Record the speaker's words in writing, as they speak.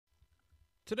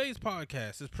Today's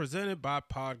podcast is presented by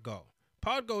Podgo.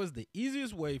 Podgo is the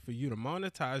easiest way for you to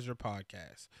monetize your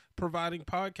podcast, providing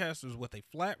podcasters with a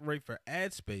flat rate for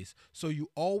ad space so you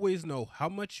always know how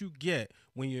much you get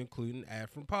when you include an ad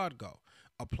from Podgo.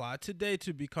 Apply today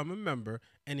to become a member,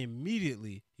 and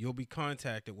immediately you'll be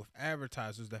contacted with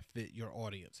advertisers that fit your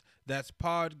audience. That's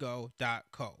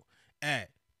podgo.co at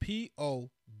podgo.co.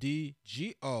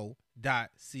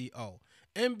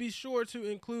 And be sure to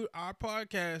include our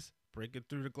podcast, Breaking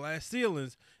Through the Glass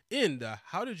Ceilings, in the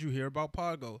How Did You Hear About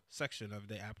Podgo section of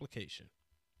the application.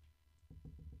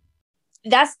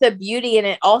 That's the beauty in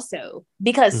it also,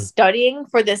 because studying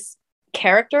for this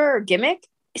character or gimmick,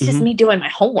 it's just me doing my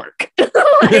homework.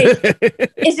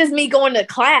 It's just me going to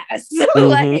class.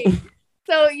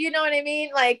 So you know what I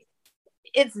mean? Like,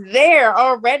 it's there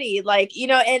already,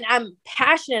 and I'm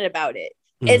passionate about it.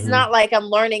 It's not like I'm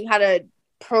learning how to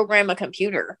program a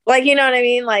computer. You know what I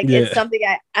mean? It's something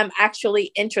I'm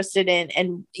actually interested in.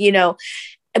 And,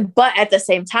 but at the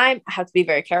same time, I have to be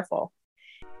very careful.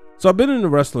 So I've been in the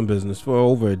wrestling business for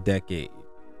over a decade,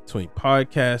 between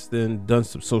podcasting, done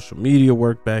some social media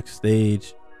work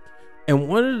backstage. And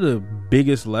one of the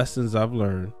biggest lessons I've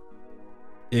learned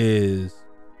is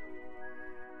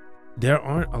there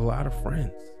aren't a lot of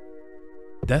friends.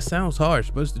 That sounds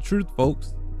harsh, but it's the truth,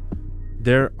 folks.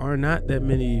 There are not that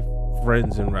many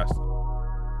friends in wrestling.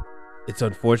 It's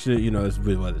unfortunate,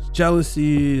 whether it's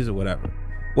jealousies or whatever.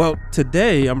 Well,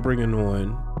 today I'm bringing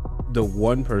on the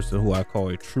one person who I call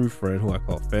a true friend, who I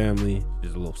call family.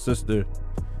 She's a little sister,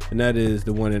 and that is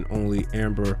the one and only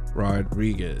Amber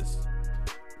Rodriguez.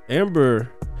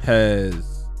 Amber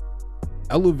has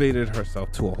elevated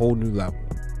herself to a whole new level.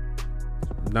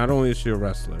 Not only is she a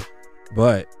wrestler,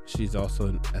 but she's also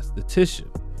an esthetician.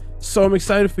 So I'm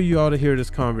excited for you all to hear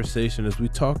this conversation as we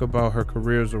talk about her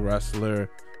career as a wrestler,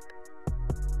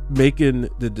 making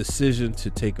the decision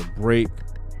to take a break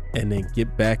and then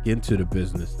get back into the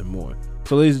business and more.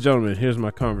 So ladies and gentlemen, here's my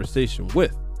conversation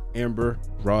with Amber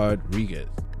Rodriguez.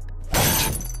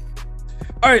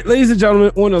 All right, ladies and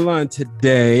gentlemen, on the line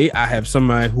today, I have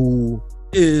somebody who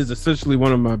is essentially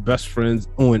one of my best friends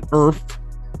on earth,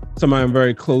 somebody I'm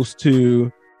very close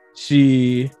to.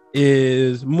 She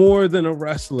is more than a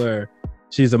wrestler.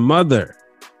 She's a mother.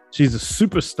 She's a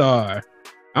superstar.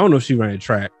 I don't know if she ran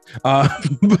track,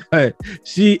 but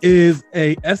she is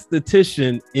a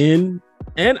esthetician in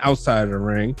and outside of the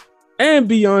ring and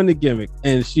beyond the gimmick.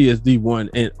 And she is the one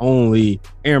and only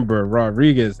Amber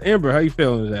Rodriguez. Amber, how you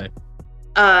feeling today?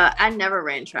 I never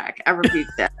ran track. I rebuke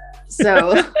that.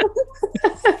 So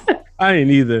I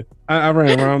ain't either. I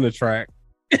ran around the track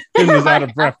and was out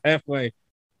of breath halfway.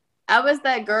 I was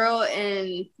that girl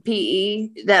in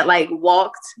PE that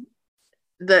walked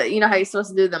how you're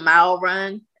supposed to do the mile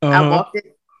run. I walked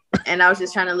it, and I was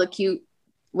just trying to look cute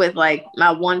with my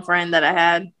one friend that I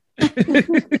had.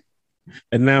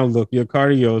 And now look, your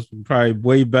cardio is probably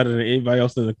way better than anybody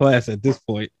else in the class at this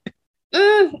point.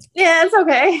 Yeah, it's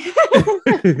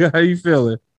okay. How you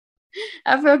feeling?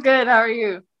 I feel good. How are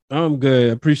you? I'm good.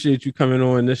 I appreciate you coming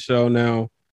on this show. Now,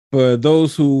 for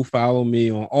those who follow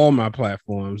me on all my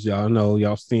platforms, y'all know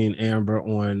y'all seen Amber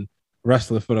on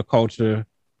Wrestling for the Culture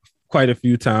quite a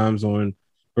few times on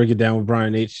Break It Down with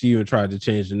Brian H. She even tried to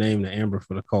change the name to Amber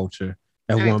for the Culture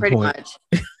at one pretty point.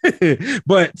 Much.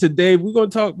 But today we're going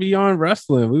to talk beyond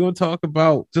wrestling. We're going to talk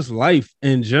about just life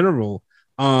in general.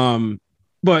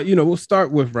 But, we'll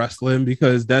start with wrestling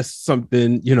because that's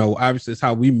something, obviously it's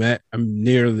how we met. I'm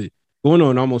nearly going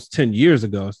on almost 10 years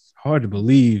ago. It's hard to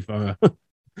believe. A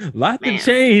lot to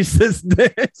change since then.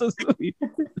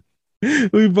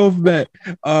 We both met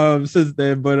since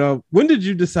then. But when did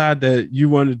you decide that you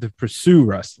wanted to pursue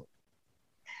wrestling?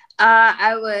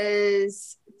 I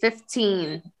was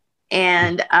 15,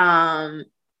 and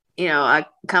I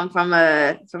come from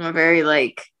a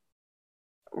very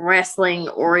wrestling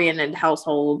oriented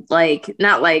household,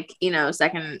 not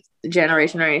second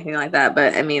generation or anything like that,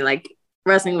 but I mean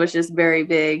wrestling was just very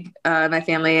big. My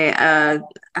family, I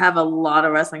have a lot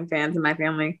of wrestling fans in my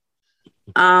family.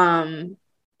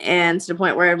 And to the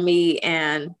point where me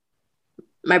and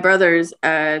my brothers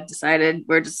decided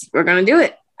we're going to do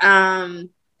it.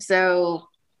 So,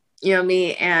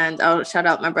 me and I'll shout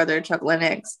out my brother, Chuck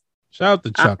Lennox. Shout out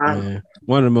to Chuck, man.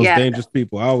 One of the most dangerous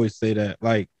people. I always say that.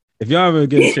 If y'all ever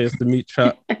get a chance to meet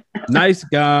Chuck, nice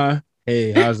guy.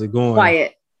 Hey, how's it going?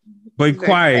 Quiet. But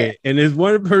quiet. And there's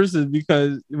one person,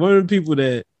 because one of the people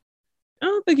that I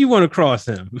don't think you want to cross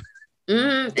him.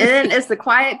 And then it's the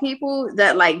quiet people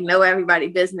that know everybody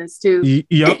business too.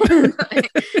 Yep.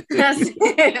 That's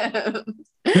him.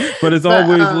 But it's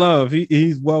always love.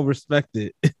 He's well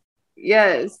respected.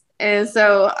 Yes. And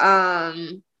so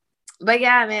but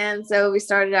yeah, man. So we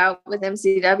started out with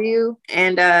MCW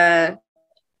and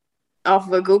off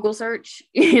of a Google search,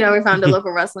 we found a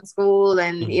local wrestling school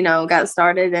and, got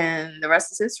started, and the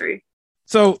rest is history.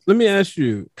 So let me ask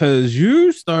you, because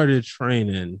you started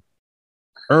training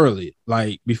early,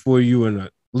 like before you were a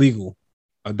legal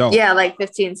adult. Yeah, like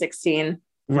 15, 16.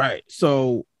 Right.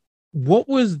 So what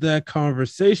was that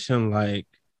conversation like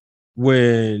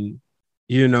when,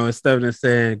 instead of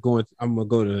saying I'm going to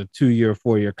go to a 2-year,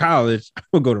 4-year college, I'm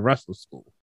going to go to wrestling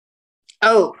school?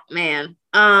 Oh, man.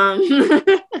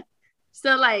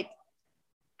 So like,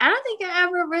 I don't think I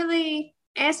ever really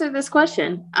answered this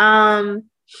question.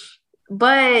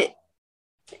 But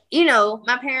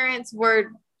my parents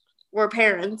were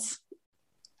parents.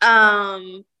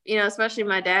 Especially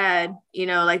my dad,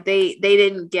 like they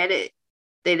didn't get it.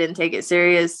 They didn't take it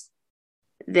serious.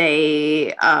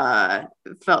 They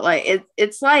felt like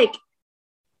it's like,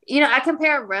 I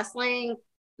compare wrestling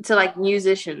to like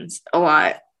musicians a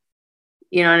lot.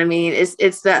 You know what I mean?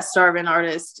 It's that starving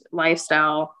artist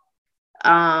lifestyle.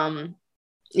 Like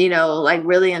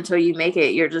really until you make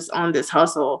it, you're just on this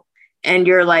hustle, and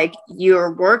you're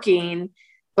working,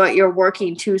 but you're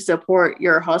working to support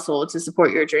your hustle, to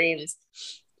support your dreams.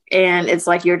 And it's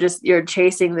like you're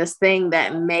chasing this thing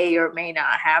that may or may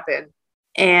not happen.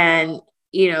 And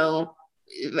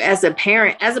as a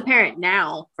parent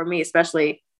now, for me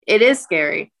especially, it is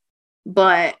scary.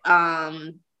 But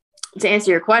to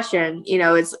answer your question,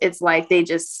 it's like they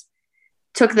just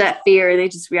took that fear, they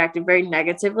just reacted very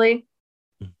negatively.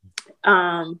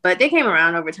 But they came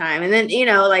around over time. And then,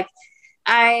 like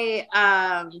I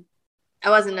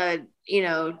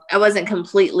wasn't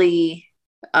completely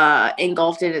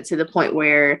engulfed in it to the point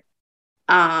where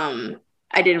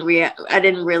I didn't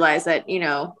realize that,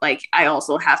 like I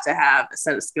also have to have a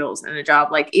set of skills and a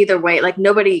job. Like either way, like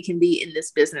nobody can be in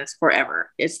this business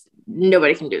forever.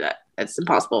 Nobody can do that. That's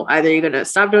impossible. Either you're going to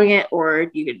stop doing it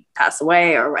or you could pass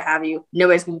away or what have you.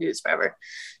 Nobody's going to do this forever.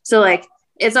 So like,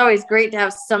 it's always great to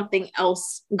have something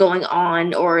else going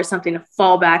on or something to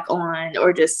fall back on,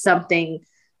 or just something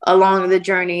along the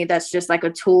journey that's just like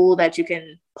a tool that you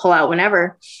can pull out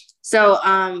whenever. So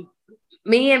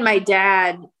me and my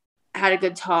dad had a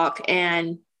good talk,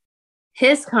 and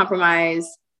his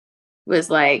compromise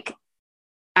was like,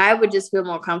 I would just feel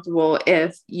more comfortable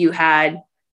if you had,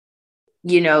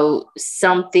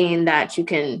 something that you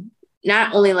can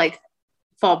not only like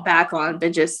fall back on,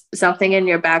 but just something in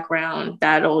your background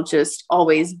that'll just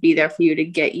always be there for you to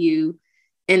get you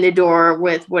in the door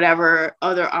with whatever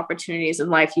other opportunities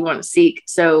in life you want to seek.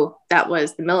 So that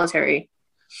was the military.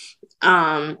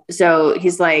 So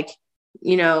he's like,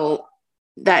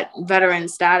 that veteran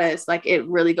status, like it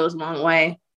really goes a long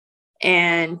way.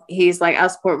 And he's like, I'll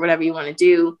support whatever you want to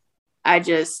do. I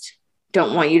just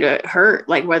don't want you to hurt,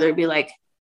 like whether it be like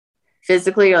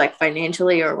physically or like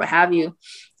financially or what have you.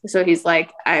 So he's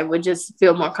like, I would just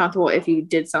feel more comfortable if you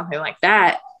did something like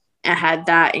that and had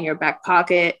that in your back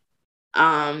pocket.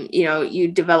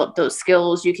 You develop those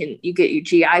skills. You get your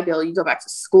GI Bill, you go back to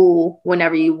school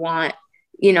whenever you want,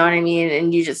 you know what I mean?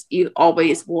 And you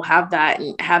always will have that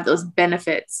and have those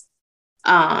benefits,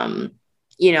 and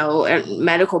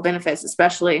medical benefits,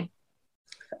 especially.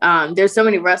 There's so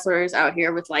many wrestlers out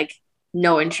here with like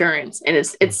no insurance, and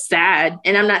it's sad.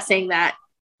 And I'm not saying that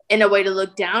in a way to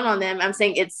look down on them. I'm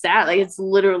saying it's sad. Like it's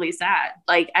literally sad.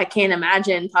 Like I can't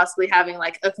imagine possibly having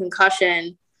like a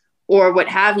concussion or what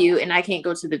have you, and I can't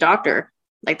go to the doctor.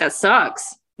 Like that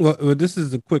sucks. Well, this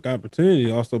is a quick opportunity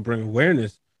to also bring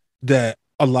awareness that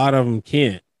a lot of them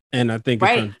can't. And I think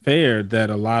it's unfair that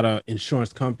a lot of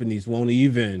insurance companies won't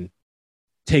even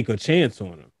take a chance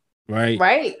on them. Right.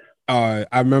 Right. I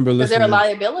remember listening. Because they're a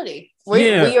liability. We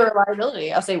are a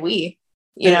liability. I'll say we,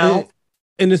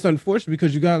 And it's unfortunate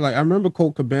because you got like, I remember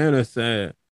Colt Cabana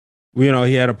said, he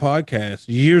had a podcast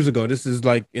years ago. This is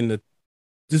like this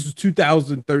was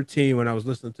 2013 when I was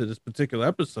listening to this particular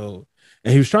episode.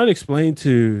 And he was trying to explain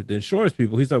to the insurance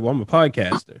people, he's like, well, I'm a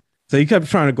podcaster. So he kept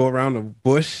trying to go around the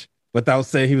bush without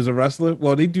saying he was a wrestler.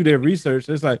 Well, they do their research.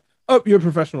 It's like, oh, you're a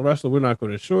professional wrestler. We're not going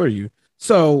to insure you.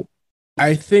 So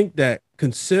I think that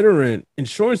considering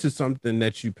insurance is something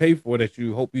that you pay for that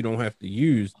you hope you don't have to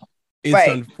use, it's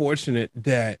unfortunate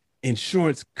that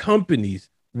insurance companies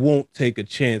won't take a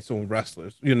chance on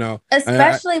wrestlers,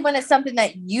 especially when it's something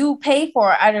that you pay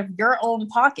for out of your own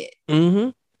pocket. Mm-hmm.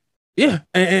 Yeah.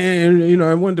 And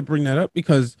I wanted to bring that up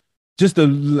because just to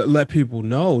let people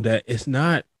know that it's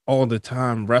not all the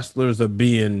time wrestlers are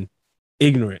being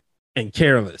ignorant and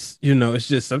careless. It's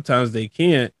just sometimes they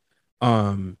can't,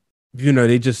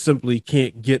 they just simply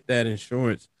can't get that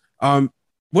insurance. One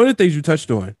of the things you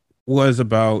touched on was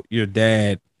about your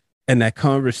dad and that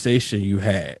conversation you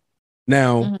had.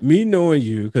 Now, me knowing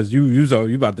you, because you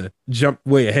about to jump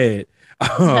way ahead.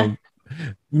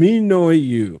 Me knowing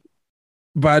you,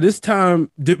 by this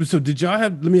time, did y'all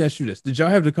have? Let me ask you this: did y'all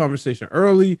have the conversation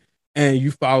early, and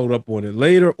you followed up on it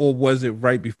later, or was it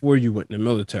right before you went in the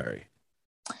military?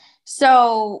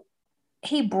 So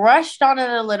he brushed on it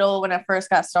a little when I first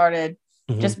got started,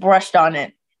 just brushed on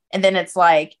it. And then it's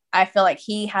like, I feel like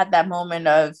he had that moment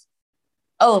of,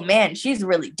 oh man, she's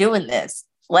really doing this.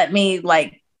 Let me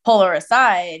like pull her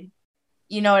aside.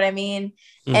 You know what I mean?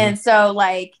 And so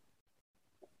like,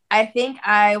 I think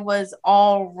I was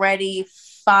already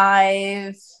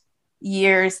 5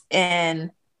 years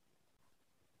in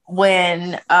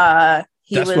when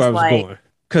he That's was where I was like, going.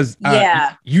 Because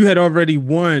you had already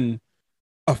won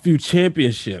a few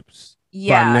championships by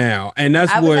now. And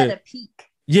that's I was at a peak.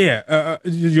 Yeah,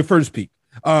 your first peak.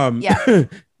 And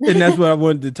that's what I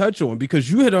wanted to touch on,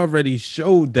 because you had already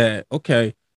showed that,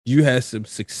 okay, you had some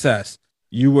success.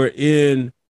 You were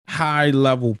in high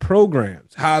level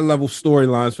programs, high level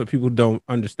storylines for people who don't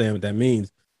understand what that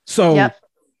means. So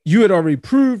you had already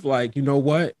proved, like, you know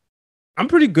what? I'm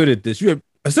pretty good at this. You had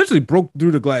essentially broke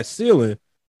through the glass ceiling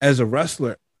as a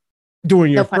wrestler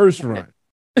during your first run.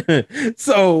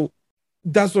 So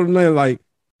that's what I'm like.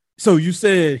 So you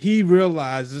said he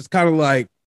realized, it's kind of like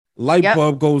light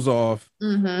bulb goes off. We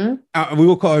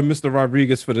will call him Mr.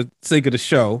 Rodriguez for the sake of the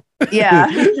show.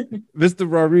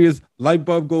 Mr. Rodriguez, light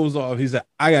bulb goes off. He said,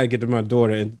 I got to get to my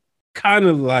daughter, and kind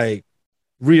of like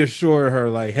reassure her,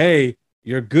 like, hey,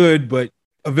 you're good, but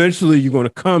eventually you're going to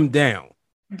come down.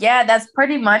 Yeah, that's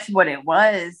pretty much what it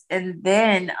was. And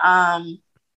then,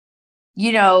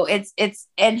 you know,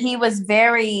 and he was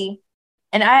very,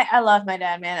 and I love my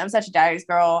dad, man. I'm such a daddy's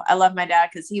girl. I love my dad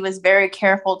because he was very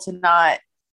careful to not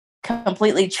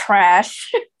completely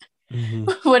trash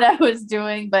what I was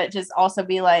doing, but just also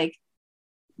be like,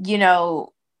 you know,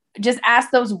 just ask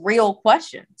those real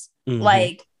questions.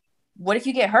 Like, what if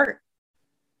you get hurt?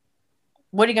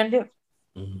 What are you going to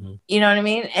do? You know what I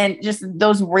mean? And just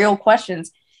those real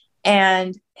questions.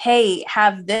 And hey,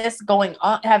 have this going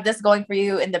for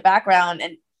you in the background.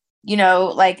 And, you know,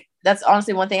 like, that's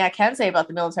honestly one thing I can say about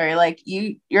the military. Like,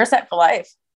 you're set for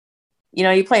life. You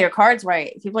know, you play your cards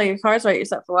right. If you play your cards right, you're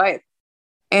set for life.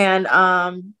 And,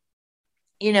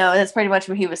 you know, that's pretty much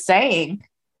what he was saying.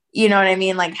 You know what I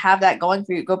mean? Like, have that going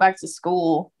for you. Go back to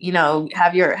school, you know,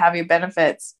 have your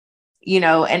benefits, you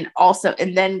know, and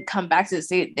then come back to the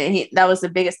state. That was the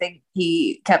biggest thing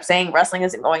he kept saying. Wrestling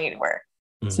isn't going anywhere.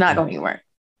 It's not going anywhere.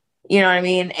 You know what I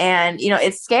mean? And, you know,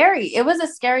 it's scary. It was a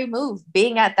scary move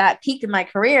being at that peak in my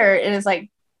career. And it's like,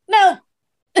 no,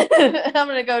 I'm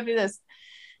going to go do this.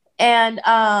 And, you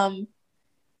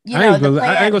know,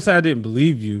 I ain't gonna say I didn't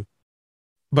believe you,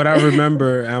 but I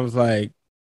remember I was like,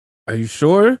 are you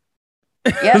sure?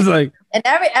 Yeah. I was like, and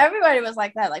everybody was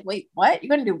like that. Like, wait, what?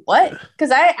 You're going to do what?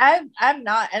 Because I'm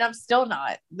not, and I'm still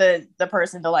not the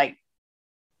person to like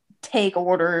take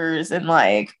orders and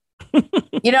like,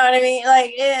 you know what I mean?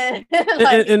 Like,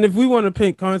 like, and if we want to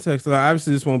paint context, like,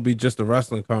 obviously this won't be just a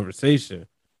wrestling conversation,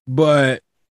 but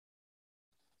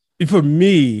for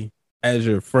me, as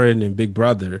your friend and big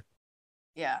brother,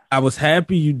 I was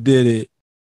happy you did it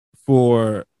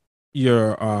for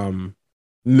your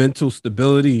mental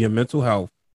stability, your mental health,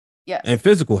 and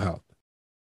physical health.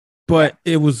 But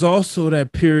it was also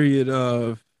that period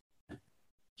of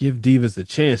give divas a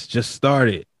chance, just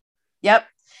started. Yep.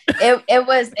 It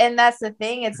was, and that's the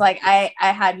thing. It's like I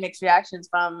had mixed reactions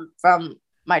from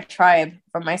my tribe,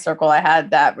 from my circle. I had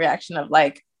that reaction of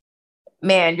like,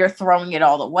 man, you're throwing it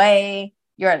all the way.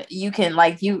 You're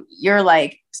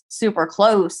like super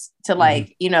close to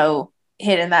like, you know,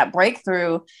 hitting that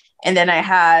breakthrough. And then I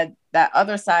had that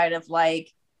other side of like,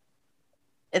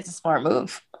 it's a smart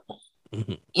move.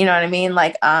 You know what I mean?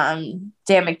 Like, Dan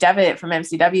McDevitt from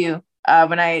MCW,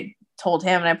 when I told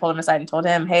him, and I pulled him aside and told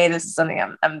him, hey, this is something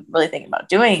I'm really thinking about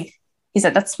doing. He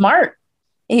said, that's smart.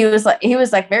 He was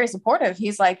like very supportive.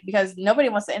 He's like, because nobody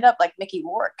wants to end up like Mickey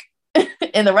Rourke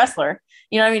in The Wrestler.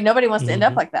 You know what I mean? Nobody wants to end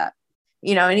up like that,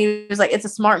 you know? And he was like, it's a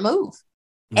smart move.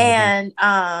 And,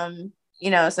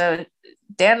 you know, so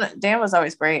Dan was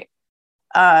always great.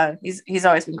 He's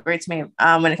always been great to me,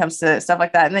 when it comes to stuff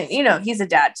like that. And then, you know, he's a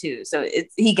dad too. So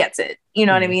he gets it, you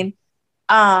know what I mean?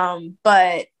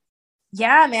 But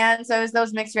yeah, man. So it was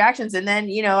those mixed reactions. And then,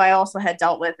 you know, I also had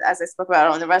dealt with, as I spoke about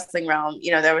on the wrestling realm,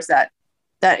 you know, there was that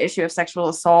issue of sexual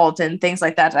assault and things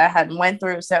like that I hadn't went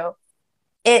through. So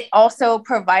it also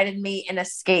provided me an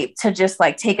escape to just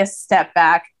like take a step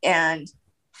back and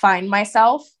find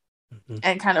myself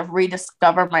and kind of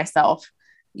rediscover myself.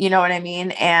 You know what I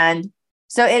mean? And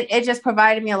So it just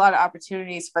provided me a lot of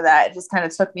opportunities for that. It just kind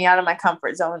of took me out of my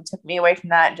comfort zone, took me away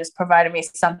from that, and just provided me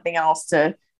something else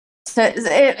to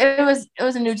it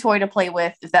was a new toy to play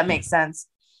with, if that makes sense.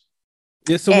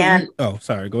 Yeah. So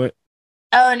sorry, go ahead.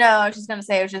 Oh no, I was just gonna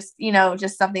say it was just,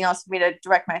 just something else for me to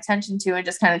direct my attention to and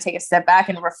just kind of take a step back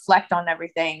and reflect on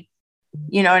everything.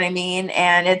 You know what I mean?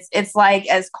 And it's like,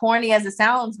 as corny as it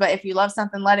sounds, but if you love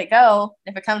something, let it go.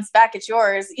 If it comes back, it's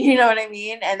yours. You know what I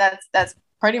mean? And that's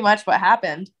pretty much what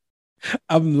happened.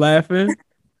 I'm laughing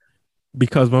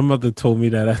because my mother told me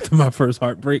that after my first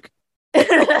heartbreak. And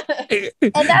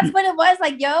that's what it was.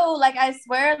 Like, yo, like, I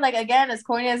swear, like, again, as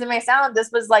corny as it may sound,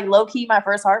 this was like low key my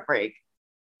first heartbreak.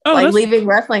 Oh, like leaving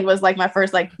wrestling was like my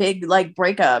first like big like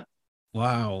breakup.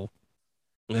 Wow.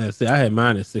 Yeah, see, I had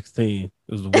mine at 16. It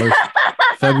was the worst.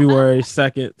 February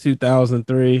 2nd,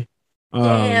 2003.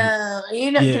 Damn.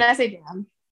 Can I say damn?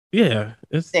 Yeah.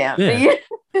 It's damn. Yeah.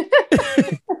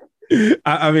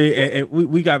 I mean, and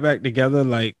we got back together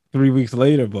like 3 weeks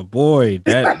later, but boy,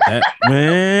 that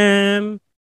man.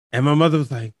 And my mother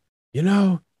was like, you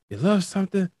love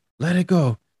something, let it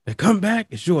go. And come back,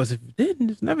 it's yours. If it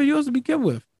didn't, it's never yours to begin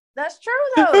with. That's true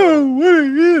though. What are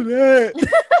you that?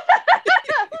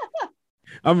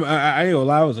 I ain't gonna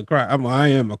lie, I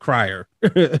am a crier.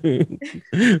 Hey,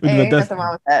 ain't nothing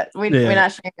wrong with that. We're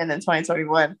not shaming in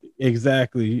 2021.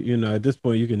 Exactly. At this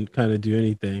point you can kind of do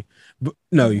anything. But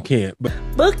no, you can't. But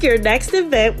book your next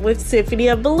event with Symphony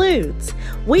of Balloons.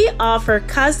 We offer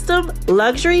custom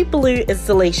luxury balloon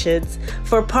installations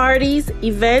for parties,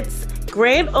 events,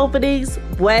 grand openings,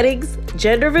 weddings,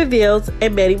 gender reveals,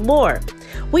 and many more.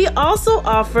 We also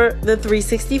offer the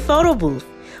 360 photo booth.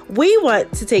 We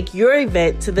want to take your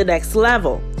event to the next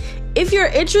level. If you're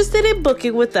interested in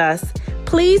booking with us,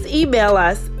 please email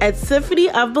us at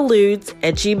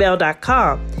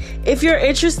symphonyofballoons@gmail.com. If you're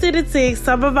interested in seeing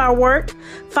some of our work,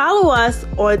 follow us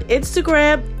on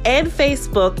Instagram and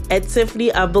Facebook at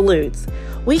Symphony of Balloons.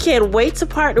 We can't wait to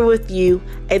partner with you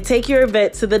and take your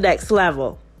event to the next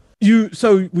level.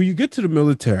 So when you get to the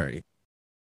military,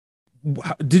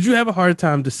 did you have a hard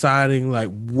time deciding like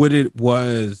what it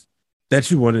was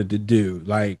that you wanted to do,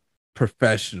 like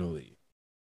professionally?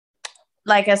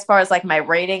 Like as far as like my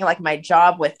rating, like my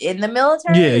job within the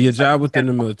military? Yeah, your job within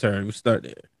the military. We start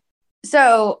there.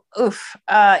 So,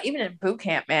 even in boot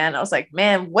camp, man, I was like,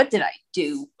 man, what did I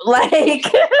do?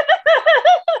 Like,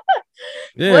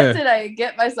 what did I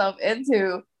get myself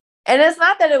into? And it's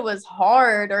not that it was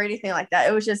hard or anything like that.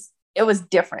 It was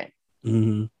different.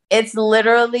 Mm-hmm. It's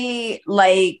literally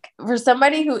like, for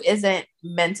somebody who isn't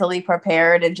mentally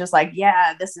prepared and just like,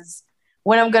 yeah, this is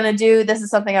what I'm going to do. This is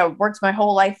something I worked my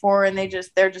whole life for. And they're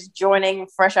just joining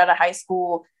fresh out of high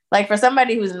school. Like for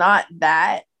somebody who's not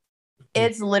that,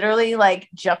 it's literally like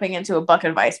jumping into a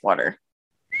bucket of ice water.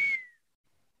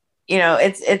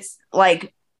 It's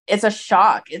like, it's a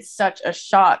shock. It's such a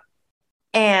shock.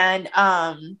 And,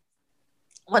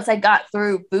 once I got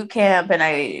through boot camp and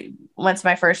I went to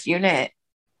my first unit,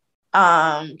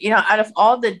 out of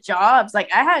all the jobs,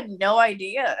 like I had no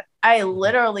idea. I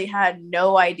literally had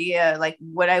no idea like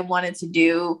what I wanted to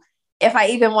do, if I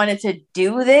even wanted to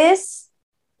do this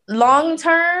long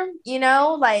term,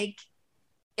 like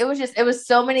it was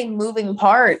so many moving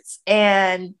parts.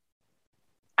 And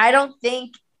I don't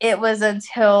think it was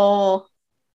until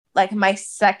like my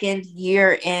second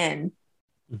year in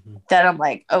that I'm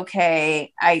like,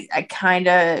 okay, I kind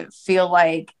of feel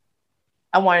like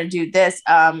I want to do this.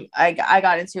 I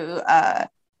got into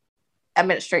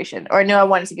administration, or no, I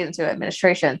wanted to get into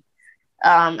administration.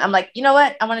 I'm like, you know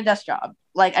what? I want a desk job.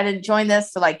 Like, I didn't join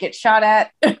this to like get shot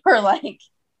at or like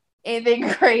anything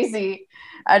crazy.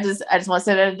 I just want to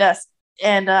sit at a desk.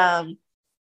 And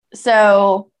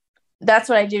so that's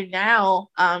what I do now.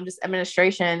 Just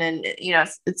administration, and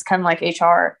it's kind of like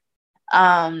HR.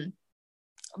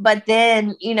 But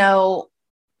then,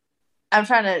 I'm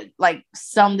trying to like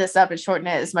sum this up and shorten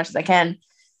it as much as I can.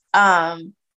 But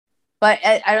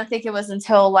I don't think it was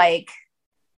until like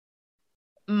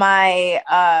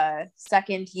my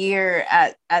second year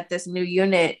at this new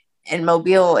unit in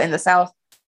Mobile in the South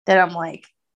that I'm like,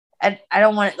 I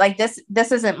don't want it, like this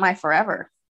isn't my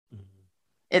forever.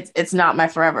 It's not my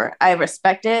forever. I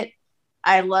respect it.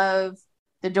 I love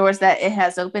the doors that it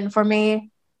has opened for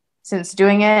me since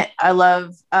doing it. I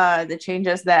love the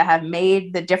changes that have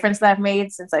made, the difference that I've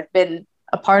made since I've been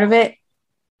a part of it.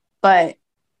 But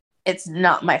it's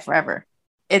not my forever.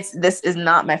 This is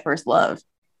not my first love.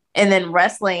 And then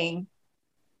wrestling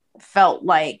felt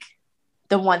like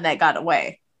the one that got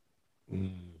away.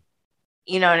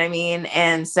 You know what I mean?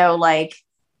 And so like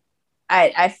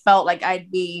I felt like I'd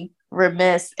be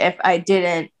remiss if I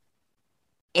didn't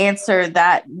answer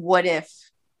that what if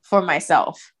for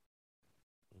myself,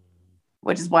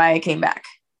 which is why I came back.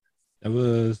 It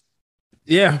was,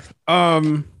 yeah.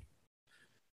 When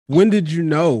did you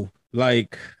know?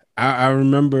 Like, I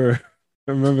remember,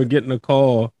 I remember getting a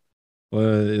call or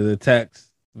the text.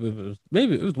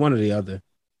 Maybe it was one or the other,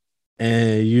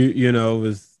 and you know, it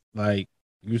was like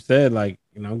you said, like,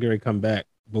 you know, I'm gonna come back.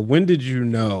 But when did you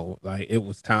know, like, it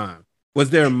was time? Was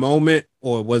there a moment,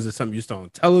 or was it something you saw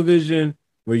on television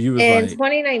where you was in like,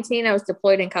 2019, I was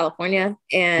deployed in California,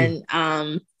 and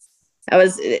I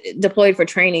was deployed for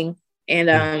training,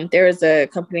 and there was a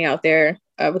company out there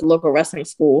with a local wrestling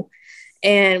school,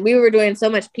 and we were doing so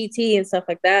much PT and stuff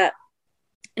like that,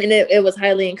 and it was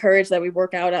highly encouraged that we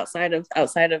work out outside of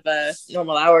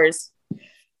normal hours.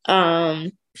 So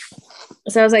I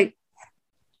was like,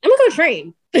 I'm gonna go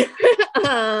train.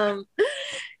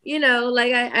 You know,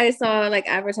 like I saw like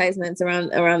advertisements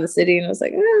around the city, and I was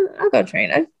like, I'll go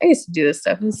train. I used to do this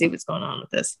stuff and see what's going on with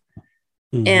this.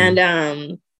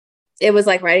 And it was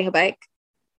like riding a bike.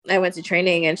 I went to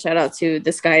training, and shout out to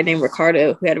this guy named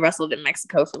Ricardo who had wrestled in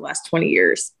Mexico for the last 20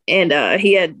 years. And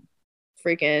he had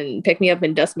freaking picked me up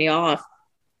and dust me off.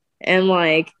 And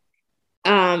like,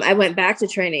 I went back to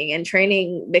training, and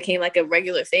training became like a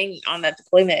regular thing on that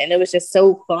deployment. And it was just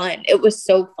so fun. It was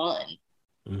so fun.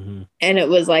 And it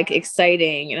was like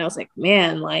exciting. And I was like,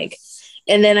 man, like,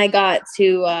 and then I got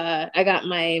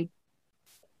my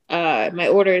my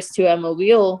orders to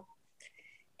Mobile.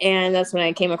 And that's when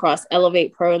I came across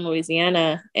Elevate Pro in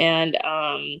Louisiana. And,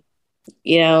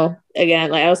 you know, again,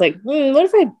 like I was like, what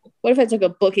if I took a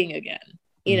booking again,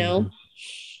 you know?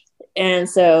 And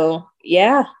so,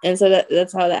 yeah. And so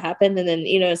that's how that happened. And then,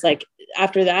 you know, it's like,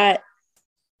 after that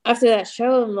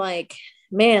show, I'm like,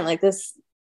 man, like this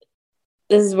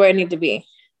is where I need to be.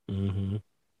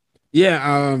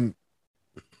 Yeah.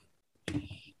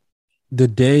 The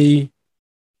day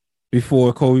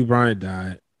before Kobe Bryant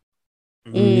died,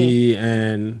 me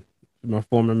and my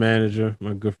former manager,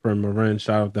 my good friend Marin,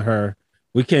 shout out to her,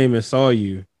 we came and saw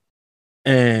you,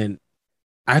 and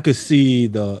I could see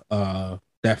the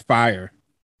that fire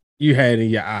you had in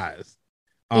your eyes,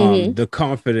 the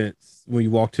confidence when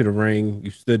you walked to the ring. You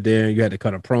stood there and you had to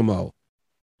cut a promo.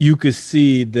 You could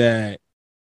see that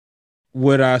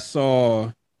what I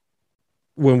saw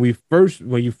when you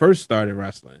first started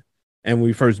wrestling and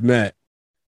we first met,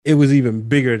 it was even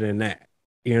bigger than that,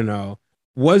 you know.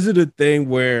 Was it a thing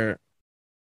where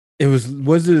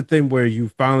you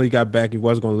finally got back, you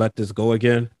wasn't going to let this go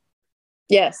again?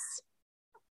 Yes.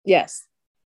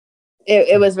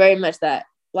 It was very much that.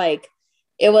 Like,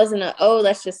 it wasn't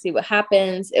let's just see what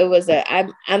happens. It was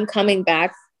I'm coming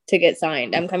back to get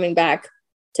signed. I'm coming back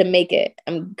to make it.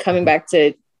 I'm coming back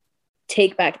to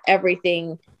take back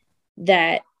everything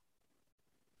that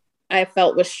I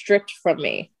felt was stripped from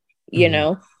me, you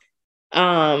know?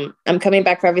 I'm coming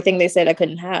back for everything they said I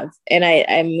couldn't have. And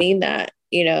I mean that,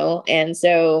 you know? And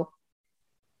so,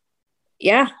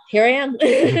 yeah, here I am.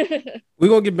 We're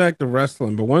going to get back to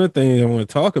wrestling, but one of the things I want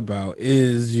to talk about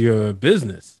is your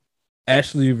business.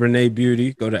 Ashley Renee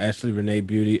Beauty. Go to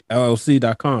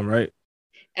AshleyReneeBeautyLLC.com, right?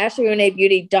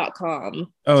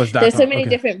 AshleyReneeBeauty.com. Oh, it's there's so many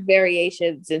different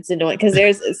variations. It's annoying because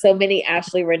there's so many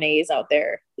Ashley Renees out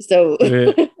there. So,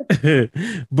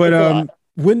 but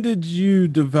when did you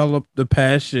develop the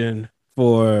passion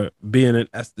for being an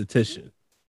esthetician?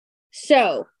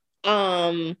 So,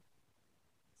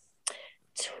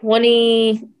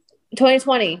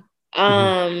 2020,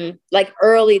 like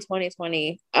early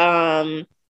 2020,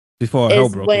 before hell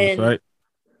broke loose, right?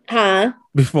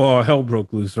 Before hell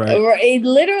broke loose, right?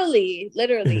 Literally.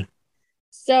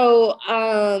 So,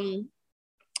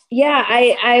 yeah,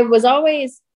 I was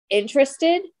always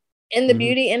interested in the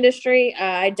beauty industry.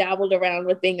 I dabbled around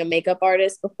with being a makeup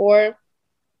artist before,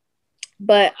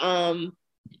 but I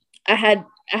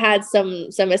had some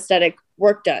aesthetic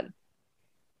work done,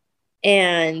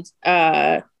 and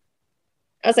I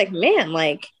was like, man,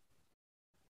 like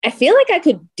I feel like I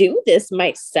could do this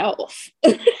myself.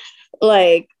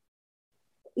 Like,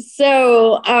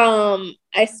 so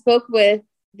I spoke with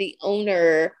the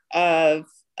owner of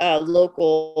a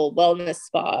local wellness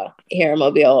spa here in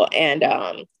Mobile, and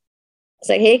it's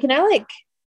like, hey, can I like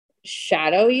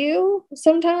shadow you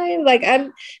sometime? Like,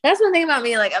 that's one thing about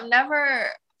me. Like, I'm never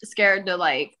scared to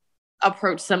like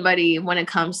approach somebody when it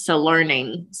comes to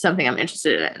learning something I'm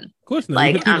interested in. Of course not.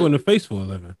 Like, you hit people in the face for a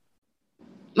living.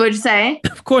 What'd you say?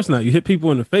 Of course not. You hit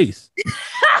people in the face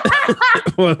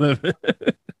for a living.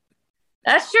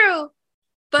 That's true.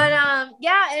 But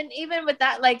yeah, and even with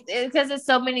that, like, because there's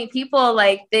so many people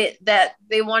like they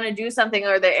want to do something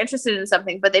or they're interested in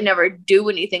something, but they never do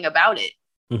anything about it.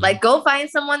 Like, go find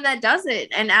someone that does it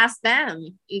and ask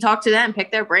them and talk to them,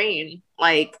 pick their brain.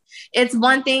 Like, it's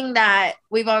one thing that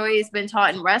we've always been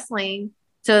taught in wrestling.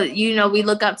 So, you know, we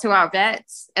look up to our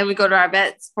vets and we go to our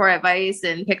vets for advice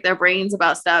and pick their brains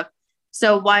about stuff.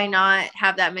 So why not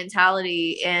have that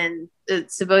mentality in the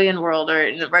civilian world or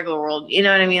in the regular world? You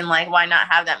know what I mean? Like, why not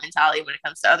have that mentality when it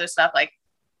comes to other stuff? Like,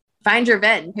 find your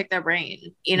vet and pick their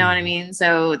brain. You know what I mean?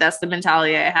 So that's the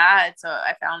mentality I had. So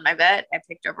I found my vet, I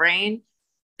picked her brain.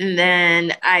 And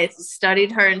then I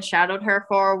studied her and shadowed her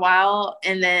for a while.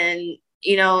 And then,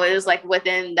 you know, it was like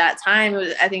within that time,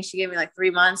 I think she gave me like 3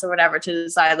 months or whatever to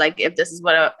decide like if this is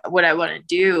what I want to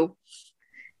do.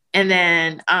 And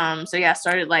then, so yeah, I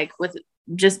started like with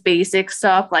just basic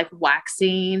stuff like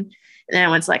waxing. And then I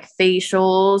went to like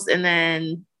facials. And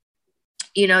then,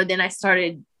 you know, then I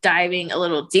started diving a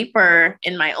little deeper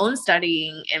in my own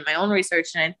studying and my own research.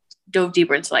 And I dove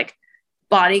deeper into like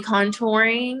body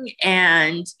contouring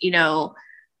and, you know,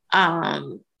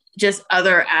 just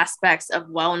other aspects of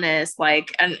wellness.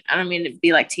 Like, and I don't mean to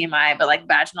be like TMI, but like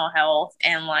vaginal health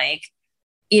and like,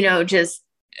 you know, just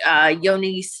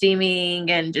yoni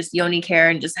steaming and just yoni care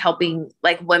and just helping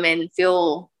like women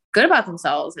feel good about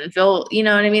themselves and feel, you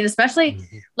know what I mean? Especially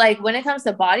like when it comes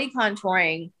to body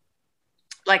contouring,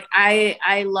 like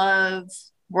I love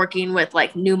working with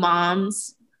like new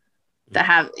moms that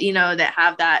have, you know, that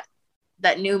have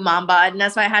that new mom bod. And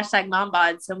that's why I hashtag mom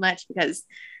bod so much, because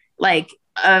like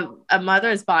a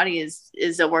mother's body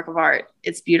is a work of art.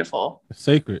 It's beautiful. It's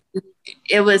sacred.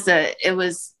 It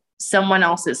was someone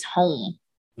else's home,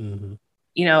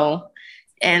 you know?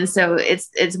 And so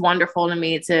it's wonderful to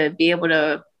me to be able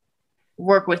to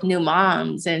work with new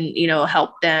moms and, you know,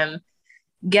 help them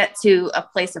get to a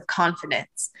place of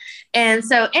confidence. And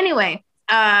so anyway,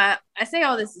 I say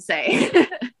all this to say,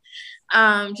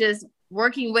 just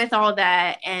working with all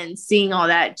that and seeing all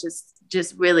that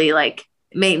just really like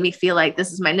made me feel like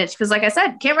this is my niche. Cause like I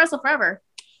said, can't wrestle forever.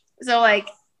 So like,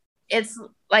 it's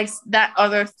like that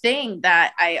other thing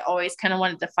that I always kind of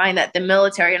wanted to find that the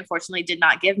military unfortunately did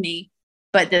not give me,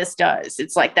 but this does.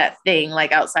 It's like that thing,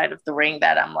 like outside of the ring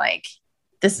that I'm like,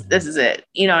 this is it.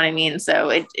 You know what I mean? So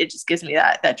it just gives me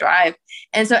that drive.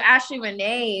 And so Ashley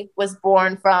Renee was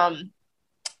born from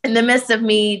in the midst of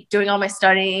me doing all my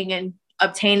studying and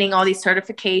obtaining all these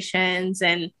certifications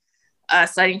and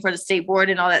studying for the state board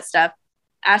and all that stuff.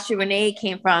 Ashley Renee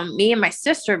came from me and my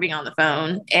sister being on the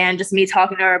phone and just me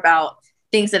talking to her about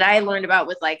things that I learned about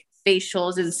with like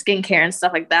facials and skincare and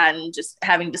stuff like that. And just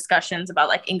having discussions about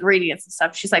like ingredients and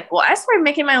stuff. She's like, well, I started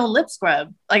making my own lip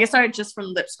scrub. Like I started just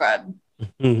from lip scrub.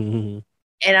 And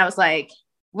I was like,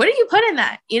 what do you put in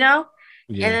that? You know?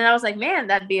 Yeah. And then I was like, man,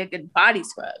 that'd be a good body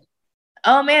scrub.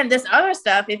 Oh man, this other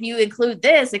stuff, if you include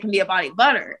this, it can be a body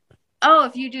butter. Oh,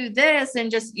 if you do this and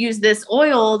just use this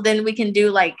oil, then we can do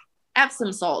like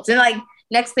Epsom salts. And like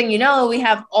next thing you know, we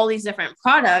have all these different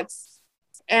products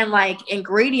and like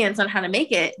ingredients on how to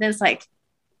make it. Then it's like,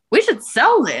 we should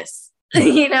sell this,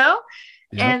 you know?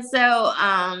 Yep. And so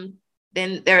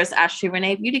then there's Ashley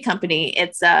Renee Beauty Company.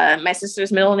 It's my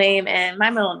sister's middle name and my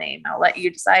middle name. I'll let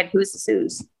you decide who's the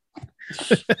who's.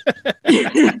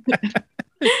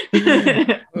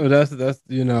 Well, that's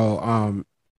you know,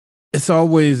 it's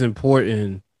always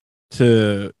important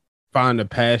to find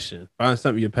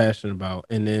something you're passionate about,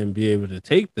 and then be able to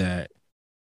take that,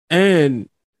 and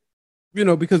you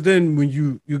know, because then when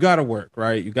you got to work,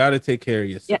 right? You got to take care of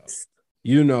yourself. Yes.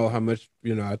 You know how much,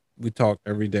 you know, we talk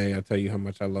every day. I tell you how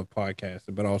much I love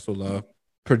podcasting, but also love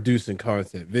producing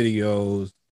content,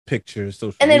 videos, pictures,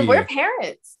 social media. And then we're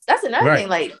parents. That's another thing.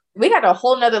 Like we got a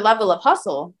whole nother level of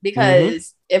hustle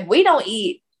because if we don't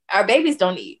eat, our babies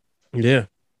don't eat. Yeah.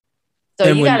 So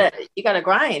and you gotta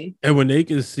grind. And when they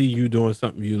can see you doing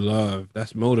something you love,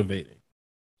 that's motivating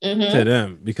to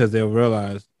them, because they'll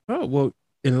realize, oh, well,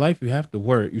 in life you have to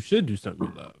work. You should do something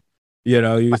you love. You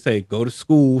know, you say go to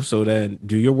school, so then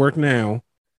do your work now,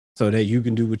 so that you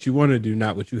can do what you want to do,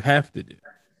 not what you have to do.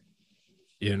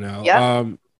 You know.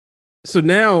 Yep. So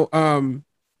now,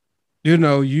 you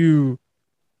know, you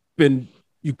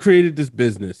created this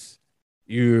business.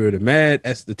 You're the mad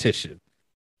esthetician.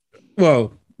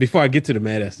 Well, before I get to the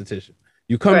mad esthetician,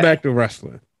 you come back to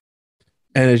wrestling,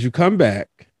 and as you come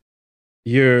back,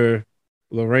 you're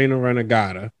Lorena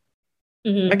Renegada.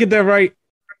 I get that right?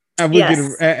 I would get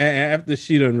after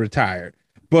she done retired.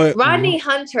 But Rodney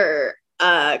Hunter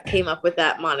came up with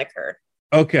that moniker.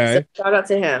 Okay. So shout out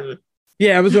to him.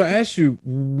 Yeah, I was going to ask you,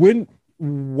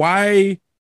 why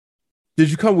did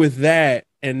you come with that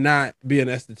and not be an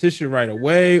esthetician right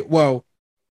away? Well,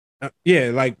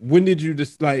 like when did you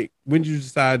decide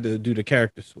to do the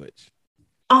character switch?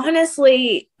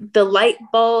 honestly, the light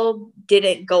bulb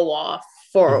didn't go off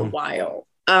for a while.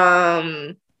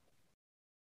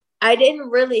 I didn't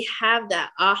really have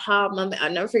that aha moment.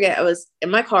 I'll never forget. I was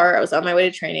in my car. I was on my way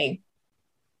to training,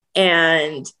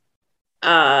 and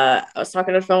I was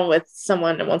talking on the phone with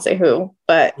someone. I won't say who,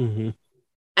 but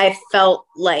I felt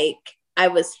like I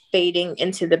was fading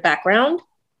into the background.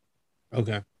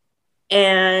 Okay.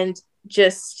 And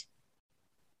just,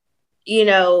 you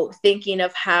know, thinking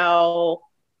of how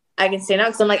I can stand out.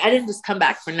 Because I'm like, I didn't just come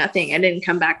back for nothing. I didn't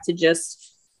come back to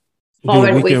just fall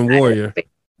by the wayside. Weekend warrior.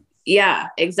 Yeah,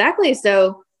 exactly.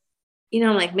 So, you know,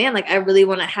 I'm like, man, like I really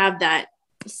want to have that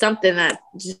something that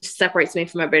just separates me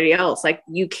from everybody else. Like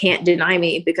you can't deny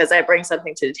me because I bring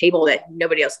something to the table that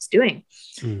nobody else is doing.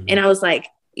 And I was like,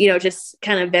 you know, just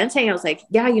kind of venting. I was like,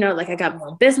 yeah, you know, like I got my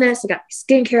own business. I got my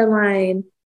skincare line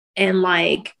and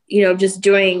like, you know, just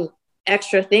doing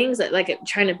extra things like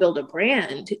trying to build a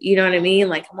brand. You know what I mean?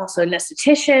 Like I'm also an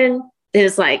esthetician.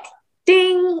 It's like,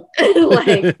 ding,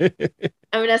 like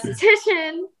I'm an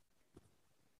esthetician.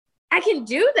 I can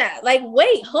do that. Like,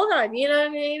 wait, hold on. You know what I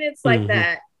mean? It's like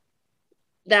that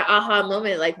aha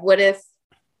moment. Like, what if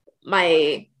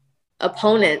my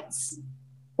opponents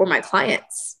were my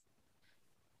clients?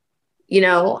 You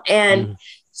know? And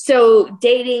so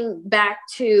dating back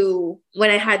to when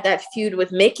I had that feud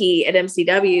with Mickey at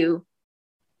MCW,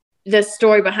 the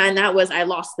story behind that was I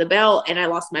lost the belt and I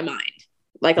lost my mind,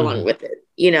 like along with it,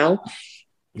 you know?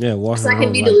 Yeah, so I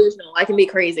can be delusional. I can be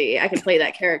crazy. I can play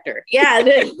that character. Yeah,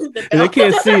 they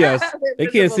can't see us. They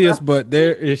can't see us, but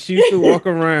she used to walk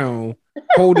around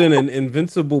holding an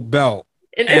invincible belt,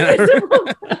 and try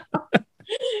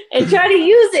to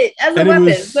use it as a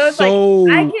weapon. So it's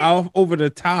like out over the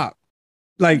top,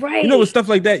 like you know, with stuff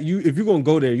like that. If you're gonna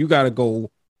go there, you got to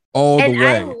go all the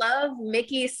way. I love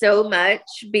Mickey so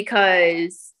much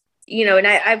because you know, and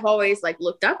I've always like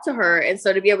looked up to her, and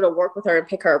so to be able to work with her and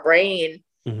pick her brain.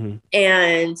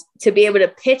 And to be able to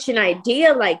pitch an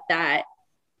idea like that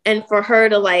and for her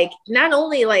to like not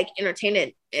only like entertain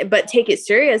it but take it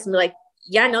serious and be like,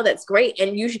 yeah, no, that's great,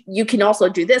 and you can also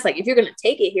do this. Like if you're gonna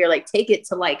take it here, like take it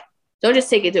to like, don't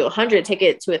just take it to 100, take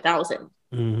it to 1,000.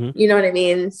 You know what I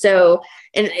mean? So,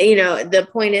 and you know, the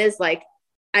point is like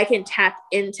I can tap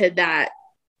into that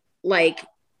like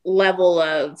level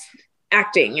of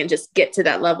acting and just get to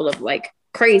that level of like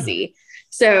crazy.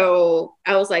 So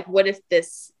I was like, what if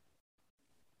this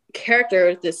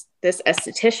character, this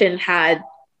esthetician had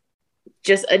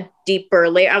just a deeper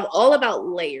layer? I'm all about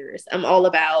layers. I'm all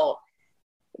about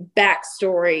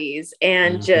backstories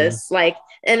and just like,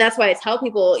 and that's why I tell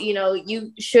people, you know,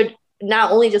 you should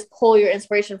not only just pull your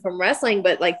inspiration from wrestling,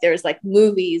 but like there's like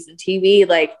movies and TV,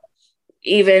 like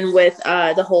even with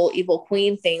the whole Evil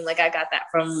Queen thing, like I got that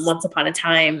from Once Upon a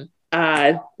Time.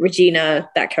 Regina,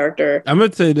 that character. I'm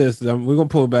gonna say this. We're gonna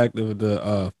pull back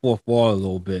the fourth wall a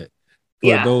little bit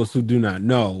for those who do not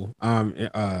know.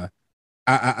 I'll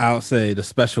say the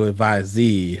special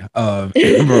advisee of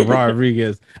Amber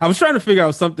Rodriguez. I was trying to figure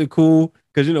out something cool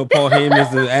because you know Paul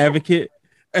Heyman's the advocate,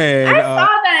 and I saw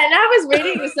that, and I was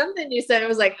reading something you said. It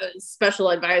was like a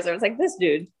special advisor. I was like, this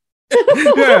dude.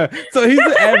 Yeah, so he's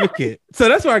the advocate, so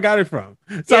that's where I got it from.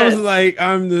 So I was like,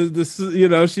 I'm the you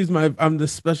know, I'm the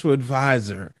special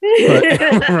advisor,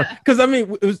 because I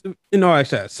mean, it was, you know,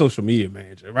 actually a social media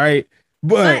manager, right?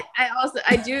 But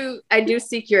I do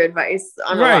seek your advice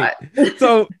on a lot.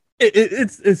 So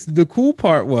it's the cool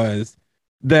part was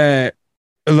that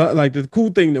a lot, like the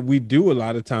cool thing that we do a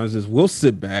lot of times is we'll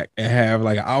sit back and have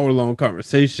like an hour-long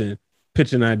conversation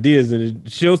pitching ideas, and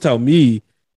she'll tell me,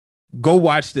 go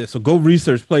watch this or go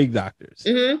research Plague Doctors.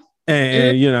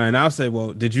 And you know, and I'll say,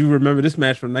 well, did you remember this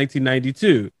match from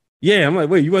 1992? Yeah. I'm like,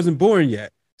 wait, you wasn't born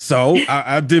yet. So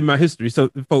I did my history. So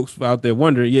folks out there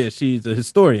wondering, yeah, she's a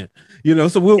historian, you know,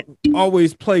 so we'll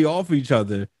always play off each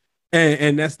other.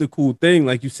 And that's the cool thing.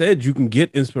 Like you said, you can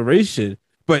get inspiration,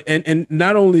 but, and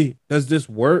not only does this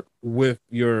work with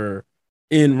your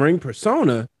in-ring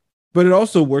persona, but it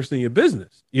also works in your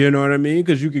business. You know what I mean?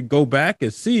 Because you could go back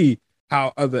and see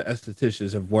how other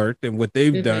estheticians have worked, and what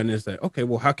they've done is like, okay,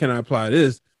 well, how can I apply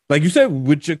this? Like you said,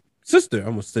 with your sister, I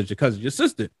almost said your cousin, your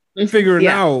sister, figuring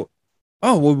out,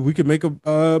 oh, well, we can make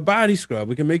a body scrub.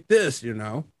 We can make this, you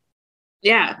know?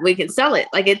 Yeah, we can sell it.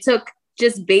 Like it took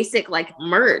just basic like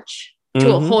merch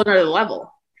to a whole nother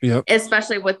level. Yep.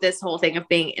 Especially with this whole thing of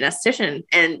being an esthetician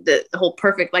and the whole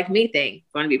perfect like me thing.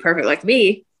 Want to be perfect like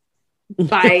me?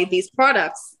 Buy these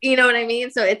products, you know what I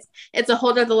mean? So it's a whole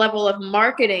other level of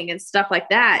marketing and stuff like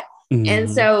that. And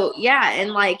so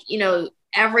and like, you know,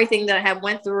 everything that I have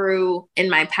went through in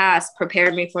my past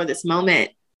prepared me for this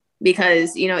moment,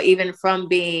 because you know, even from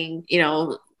being, you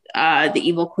know, the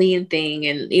Evil Queen thing,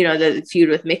 and the feud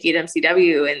with Mickey at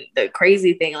MCW, and the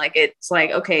crazy thing, like it's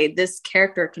like, okay, this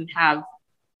character can have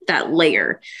that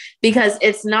layer, because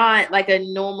it's not like a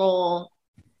normal,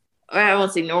 I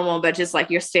won't say normal, but just like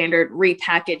your standard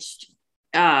repackaged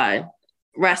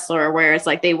wrestler, where it's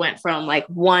like they went from like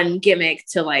one gimmick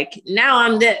to like, now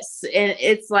I'm this, and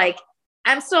it's like,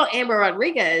 I'm still Amber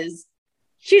Rodriguez.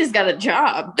 She just got a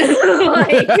job.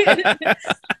 Like,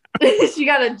 she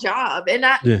got a job, and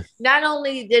not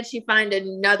only did she find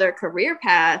another career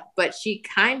path, but she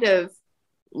kind of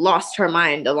lost her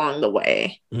mind along the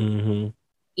way. Mm-hmm.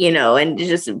 And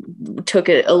just took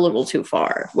it a little too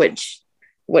far, what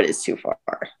is too far?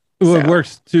 Well, it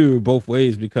works too both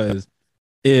ways, because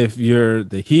if you're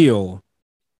the heel,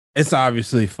 it's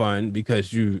obviously fun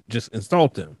because you just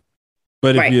insult him.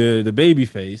 But if you're the baby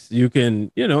face, you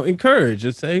can, encourage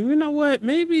and say, you know what,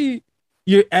 maybe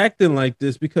you're acting like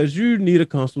this because you need a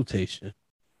consultation.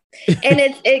 And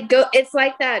it's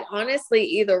like that, honestly,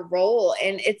 either role.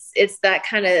 And it's that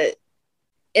kind of,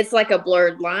 it's like a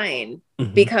blurred line,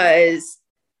 because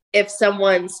if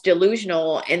someone's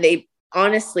delusional and they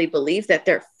honestly believe that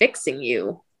they're fixing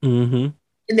you,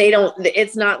 they don't,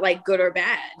 it's not like good or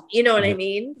bad. You know what I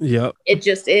mean? Yep. It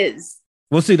just is.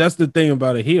 Well, see, that's the thing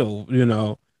about a heel,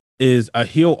 is a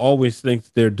heel always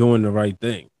thinks they're doing the right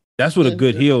thing. That's what a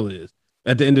good heel is.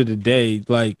 At the end of the day,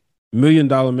 like $1 Million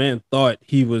Man thought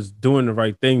he was doing the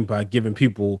right thing by giving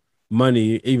people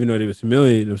money, even though they was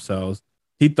humiliating themselves.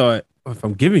 He thought, if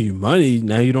I'm giving you money,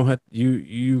 now you don't have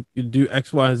you do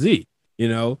X, Y, Z,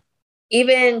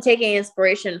 Even taking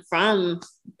inspiration from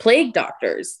plague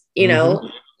doctors,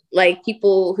 like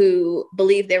people who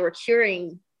believe they were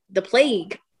curing the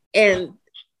plague, and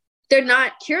they're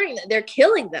not curing them, they're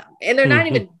killing them, and they're not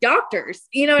even doctors.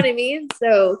 You know what I mean?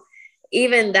 So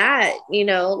even that,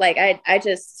 like I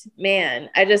just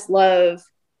love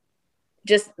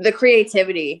just the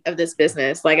creativity of this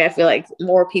business. Like, I feel like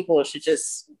more people should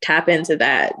just tap into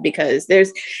that, because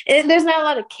there's not a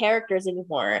lot of characters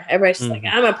anymore. Everybody's just like,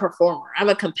 I'm a performer, I'm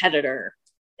a competitor.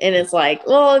 And it's like,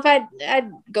 well, if I'd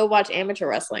go watch amateur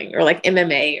wrestling or like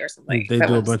MMA or something. They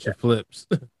do a bunch of flips.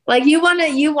 Like, you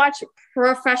watch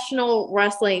professional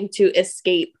wrestling to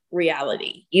escape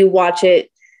reality. You watch it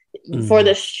for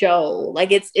the show.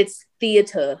 Like, it's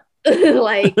theater.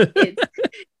 Like,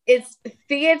 it's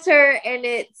theater, and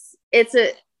it's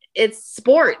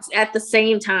sports at the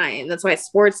same time. That's why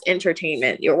sports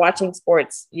entertainment. You're watching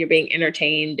sports, you're being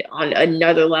entertained on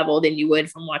another level than you would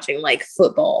from watching like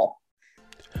football.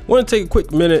 I want to take a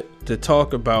quick minute to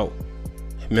talk about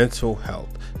mental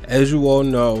health. As you all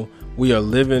know, we are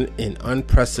living in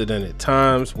unprecedented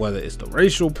times, whether it's the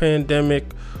racial pandemic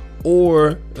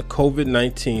or the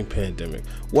COVID-19 pandemic.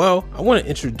 Well, I want to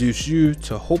introduce you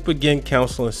to Hope Again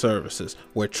Counseling Services,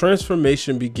 where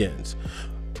transformation begins.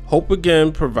 Hope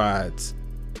Again provides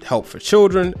help for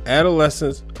children,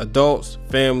 adolescents, adults,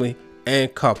 family,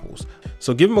 and couples.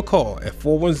 So give them a call at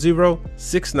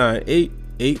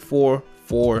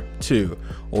 410-698-8442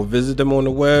 or visit them on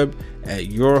the web at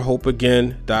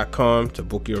yourhopeagain.com to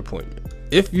book your appointment.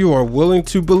 If you are willing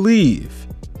to believe,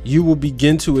 you will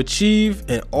begin to achieve,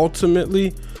 and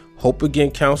ultimately, Hope Again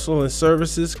Counseling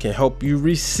Services can help you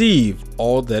receive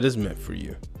all that is meant for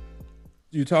you.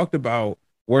 You talked about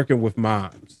working with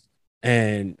moms,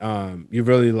 and you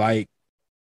really like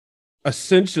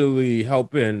essentially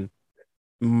helping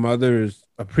mothers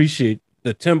appreciate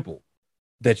the temple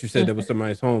that you said that was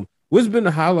somebody's home. What's been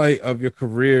the highlight of your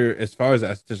career as far as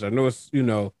that? I know it's,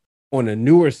 on the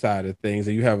newer side of things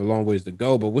and you have a long ways to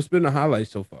go, but what's been the highlight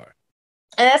so far?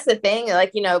 And that's the thing,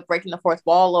 like, breaking the fourth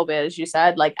wall a little bit, as you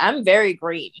said. Like, I'm very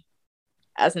green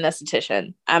as an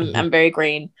esthetician. I'm very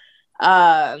green.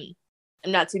 I'm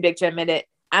not too big to admit it.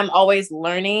 I'm always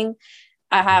learning.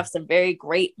 I have some very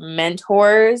great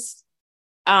mentors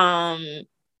that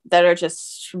are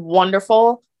just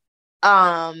wonderful.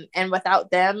 And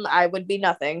without them, I would be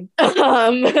nothing.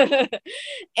 And,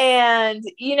 I'm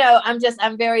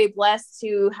very blessed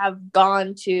to have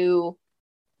gone to,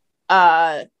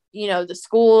 the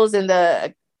schools and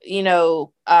the,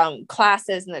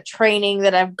 classes and the training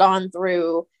that I've gone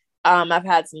through. I've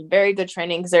had some very good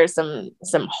trainings. There's some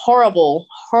horrible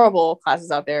classes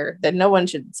out there that no one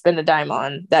should spend a dime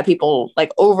on, that people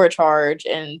like overcharge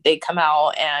and they come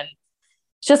out and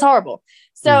it's just horrible.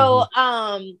 So,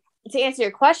 to answer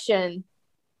your question,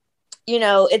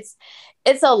 it's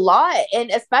a lot, and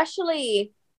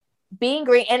especially being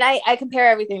green, and I compare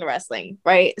everything to wrestling,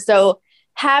 right? So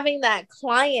having that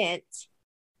client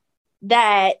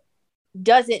that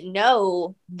doesn't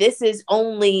know this is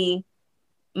only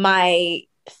my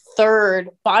third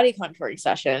body contouring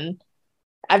session,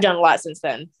 I've done a lot since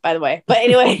then, by the way. But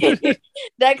anyway,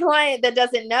 that client that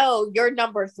doesn't know you're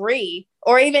number 3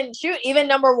 or even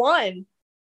number 1,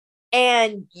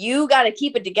 and you got to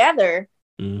keep it together.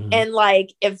 And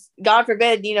like, if God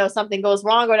forbid, something goes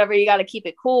wrong or whatever, you got to keep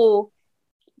it cool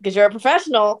because you're a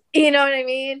professional. You know what I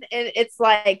mean? And it's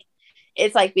like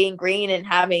being green and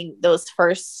having those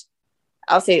first,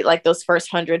 I'll say like those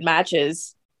first 100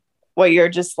 matches where you're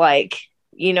just like,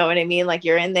 you know what I mean? Like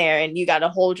you're in there and you got to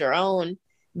hold your own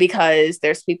because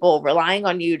there's people relying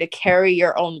on you to carry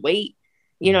your own weight.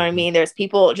 You know what I mean? There's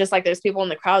people, just like there's people in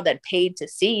the crowd that paid to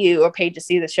see you or paid to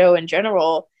see the show in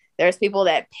general. There's people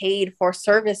that paid for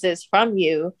services from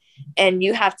you and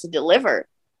you have to deliver.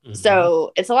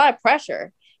 So it's a lot of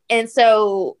pressure. And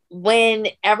so when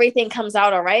everything comes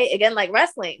out all right, again, like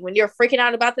wrestling, when you're freaking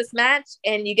out about this match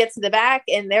and you get to the back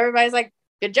and everybody's like,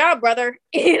 good job, brother.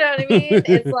 You know what I mean?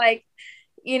 It's like,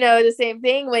 the same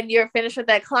thing when you're finished with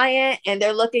that client and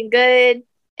they're looking good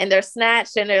and they're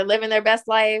snatched and they're living their best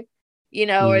life,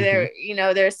 or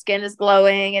their skin is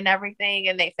glowing and everything,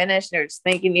 and they finish and they're just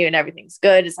thanking you and everything's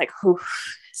good. It's like, whew,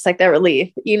 it's like that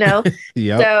relief,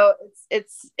 Yep. So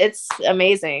it's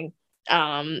amazing.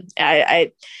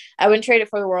 I wouldn't trade it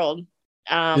for the world.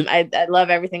 I love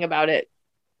everything about it.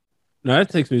 No, that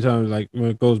takes me time. Like when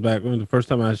it goes back, when the first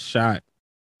time I shot,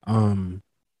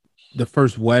 the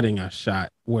first wedding I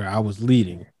shot where I was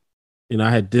leading,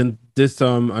 I had did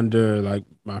some under like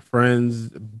my friends'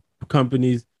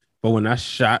 companies, but when I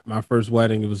shot my first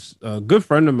wedding, it was a good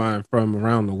friend of mine from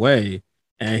around the way,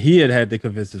 and he had to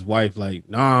convince his wife, like,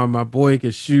 nah, my boy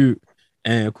can shoot,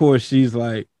 and of course she's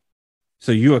like,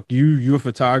 so you're a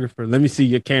photographer? Let me see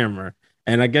your camera.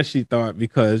 And I guess she thought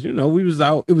because, we was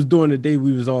out, it was during the day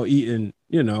we was all eating,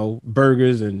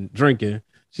 burgers and drinking.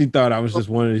 She thought I was just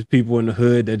one of these people in the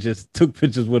hood that just took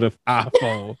pictures with an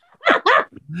iPhone.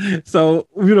 So,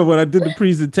 when I did the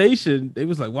presentation, it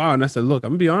was like, wow. And I said, look, I'm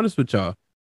gonna be honest with y'all.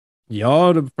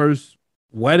 Y'all the first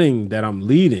wedding that I'm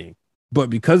leading. But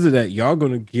because of that, y'all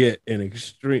gonna get an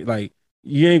extreme, like,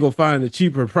 you ain't gonna find a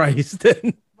cheaper price than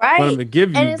right. what I'm gonna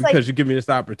give you because you give me this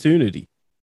opportunity.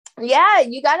 Yeah,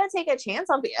 you gotta take a chance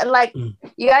on people. Like,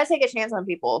 you gotta take a chance on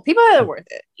people. People that are worth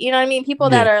it. You know what I mean? People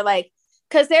that are like,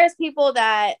 because there's people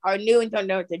that are new and don't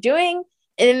know what they're doing.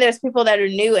 And then there's people that are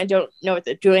new and don't know what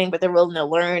they're doing, but they're willing to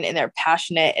learn and they're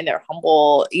passionate and they're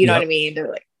humble. You know what I mean? They're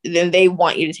like, then they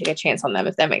want you to take a chance on them,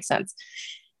 if that makes sense.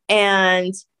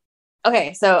 And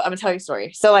okay, so I'm gonna tell you a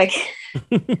story. So like, I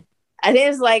think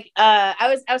it's like,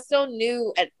 I was still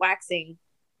new at waxing,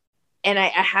 and I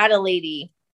had a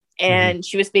lady, and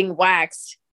she was being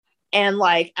waxed, and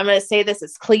like, I'm gonna say this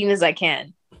as clean as I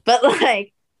can, but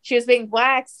like, she was being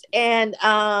waxed, and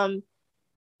I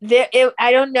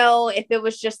don't know if it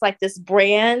was just like this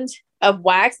brand of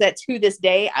wax that to this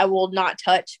day I will not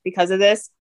touch because of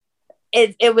this.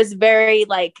 It was very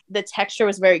like, the texture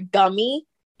was very gummy,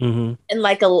 and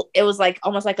like it was like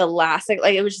almost like elastic,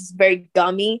 like it was just very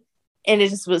gummy, and it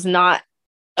just was not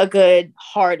a good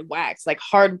hard wax. Like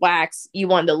hard wax, you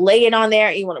want to lay it on there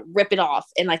and you want to rip it off,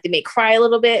 and like they may cry a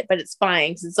little bit, but it's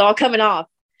fine because it's all coming off.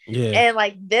 And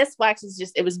like this wax is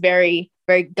just, it was very,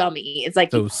 very gummy. It's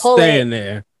like, so you pull it in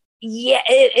there. Yeah,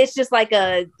 it's just like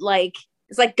it's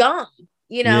like gum,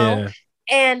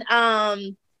 and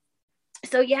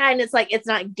so yeah, and it's like, it's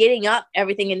not getting up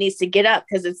everything it needs to get up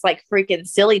because it's like freaking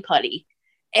silly putty.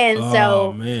 And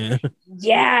so, man.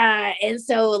 Yeah. And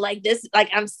so like this,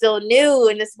 like I'm still new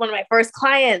and this is one of my first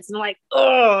clients, and I'm like,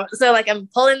 oh, so like I'm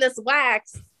pulling this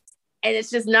wax and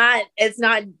it's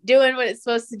not doing what it's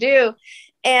supposed to do.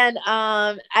 And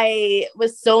I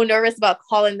was so nervous about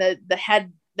calling the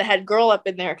head girl up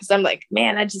in there, because I'm like,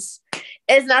 man, it's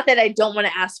not that I don't want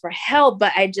to ask for help,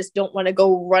 but I just don't want to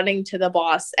go running to the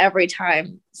boss every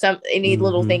time any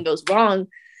little thing goes wrong.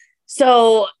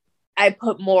 So I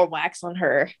put more wax on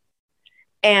her,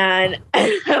 and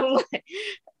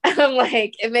I'm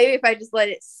like, and maybe if I just let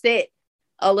it sit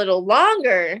a little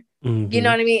longer, you know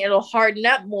what I mean? It'll harden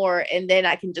up more, and then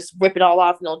I can just rip it all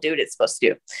off and it'll do what it's supposed to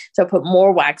do. So I put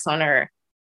more wax on her,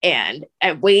 and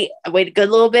I wait a good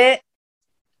little bit,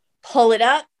 pull it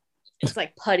up. It's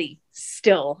like putty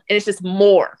still. And it's just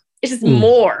more. It's just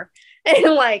more.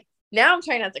 And like, now I'm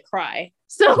trying not to cry.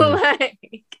 So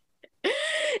like,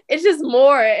 it's just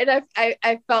more. And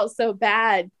I felt so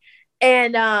bad.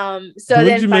 And so when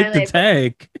then did you finally make the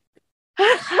tag?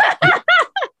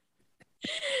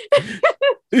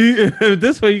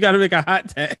 This way you got to make a hot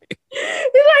tag.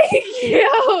 Like,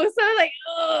 so like,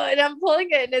 ugh, and I'm pulling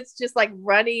it and it's just like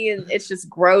runny and it's just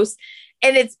gross,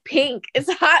 and it's pink.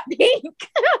 It's hot pink.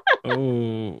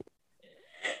 Oh.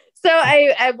 So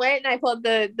I went and I pulled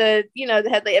the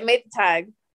headlight. I made the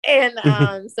tag,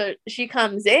 And so she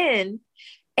comes in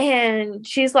and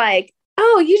she's like,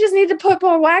 oh, you just need to put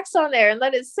more wax on there and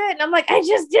let it sit. And I'm like, I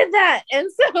just did that. And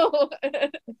so,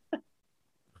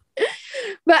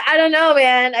 but I don't know,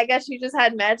 man. I guess she just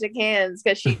had magic hands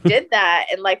because she did that.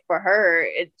 And like for her,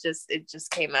 it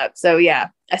just came up. So yeah,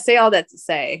 I say all that to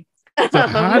say. So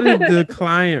how did the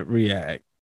client react?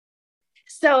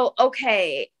 So,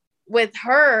 okay, with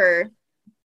her,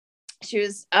 she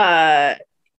was,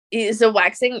 so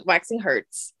waxing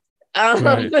hurts.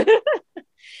 Right.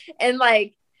 And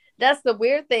like, that's the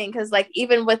weird thing. Cause like,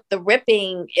 even with the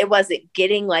ripping, it wasn't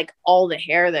getting like all the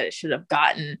hair that it should have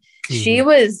gotten. Mm-hmm. She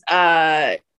was,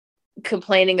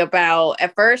 complaining about,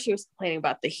 at first she was complaining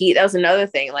about the heat. That was another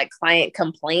thing, like client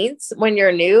complaints when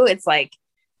you're new. It's like,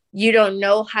 you don't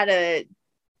know how to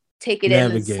take it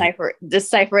in and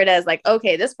decipher it as like,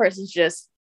 okay, this person's just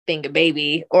being a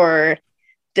baby, or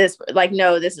this, like,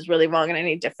 no, this is really wrong and I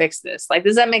need to fix this. Like,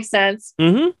 does that make sense?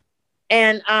 Mm-hmm.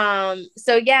 And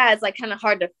so yeah, it's like kind of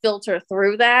hard to filter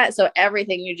through that. So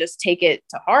everything, you just take it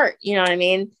to heart. You know what I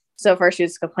mean? So first she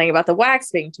was complaining about the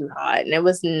wax being too hot, and it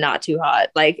was not too hot.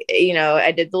 Like, you know,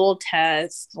 I did the little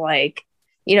test, like,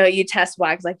 you know, you test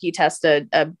wax like you test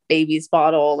a baby's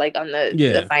bottle, like on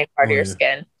the fine part of your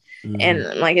skin. Mm-hmm.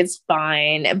 And like, it's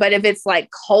fine. But if it's like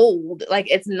cold, like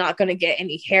it's not going to get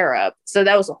any hair up. So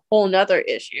that was a whole nother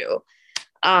issue.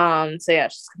 So yeah,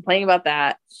 she's complaining about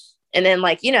that. And then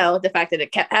like, you know, the fact that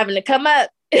it kept having to come up,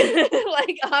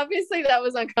 like obviously that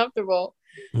was uncomfortable.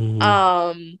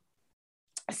 Mm-hmm.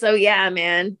 So yeah,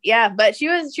 man. Yeah. But she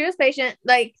was patient.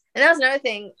 Like, and that was another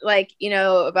thing, like, you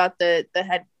know, about the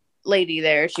head lady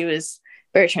there. She was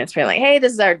very transparent, like, hey,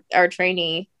 this is our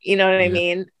trainee, you know what I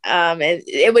mean? And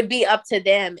it would be up to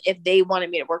them if they wanted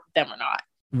me to work with them or not.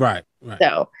 Right.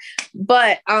 So,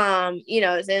 but you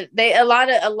know, they a lot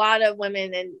of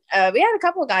women, and we had a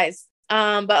couple of guys,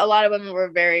 but a lot of women were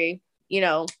very, you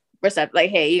know, receptive, like,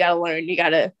 hey, you gotta learn, you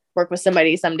gotta work with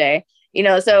somebody someday, you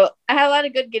know. So I had a lot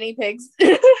of good guinea pigs.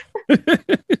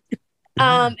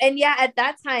 And yeah, at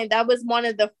that time, that was one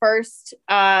of the first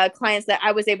clients that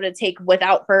I was able to take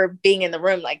without her being in the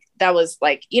room. Like, that was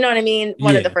like, you know what I mean?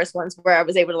 One of the first ones where I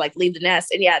was able to like leave the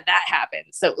nest. And yeah, that happened.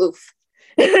 So oof.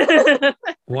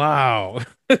 Wow.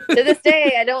 To this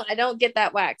day, I don't get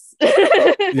that wax.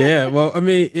 Yeah, well, I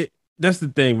mean, that's the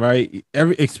thing, right?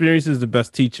 Every experience is the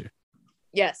best teacher.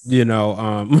 Yes. You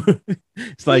know,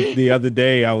 it's like the other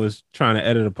day I was trying to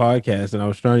edit a podcast and I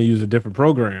was trying to use a different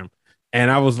program. And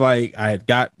I was like, I had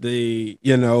got the,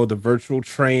 you know, the virtual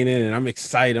training, and I'm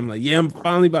excited. I'm like, yeah, I'm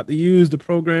finally about to use the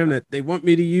program that they want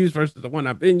me to use versus the one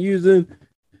I've been using.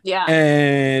 Yeah.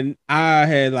 And I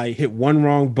had like hit one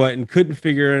wrong button, couldn't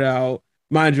figure it out.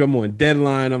 Mind you, I'm on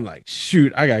deadline. I'm like,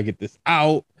 shoot, I gotta get this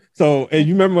out. So, and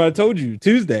you remember what I told you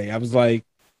Tuesday, I was like,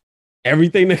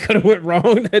 everything that could have went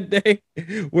wrong that day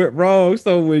went wrong.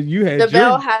 So when you had the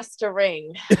bell has to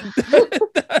ring.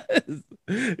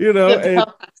 You know,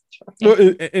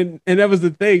 and that was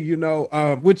the thing, you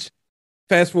know, which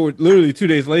fast forward literally 2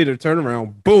 days later, turn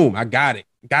around, boom, I got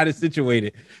it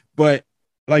situated. But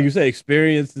like you say,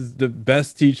 experience is the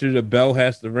best teacher. The bell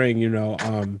has to ring, you know.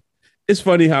 It's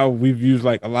funny how we've used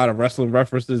like a lot of wrestling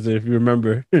references. And if you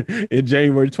remember in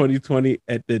January 2020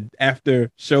 at the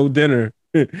after show dinner,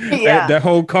 that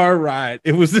whole car ride,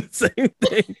 it was the same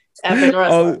thing.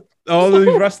 all of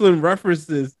these wrestling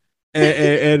references,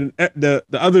 and the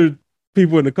other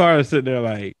people in the car are sitting there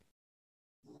like,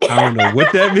 I don't know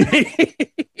what that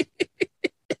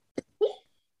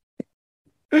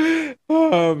means.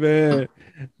 Oh man.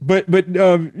 But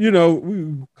you know,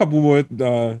 a couple more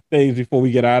things before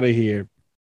we get out of here.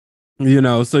 You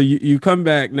know, so you come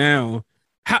back now.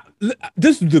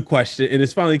 This is the question, and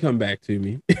it's finally come back to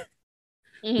me.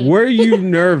 Mm-hmm. Were you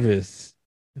nervous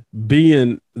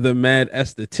being the mad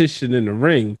esthetician in the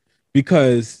ring?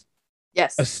 Because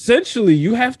yes, essentially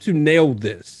you have to nail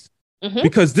this,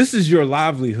 because this is your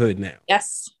livelihood now.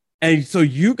 Yes. And so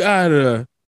you go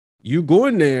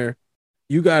in there,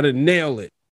 you gotta nail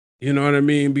it. You know what I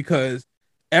mean? Because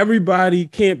everybody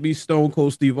can't be Stone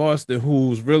Cold Steve Austin,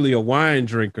 who's really a wine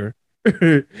drinker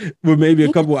with maybe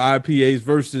a couple of IPAs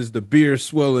versus the beer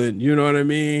swilling. You know what I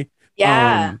mean?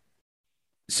 Yeah.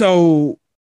 So,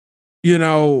 you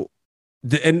know,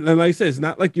 and like I said, it's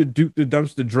not like you're Duke the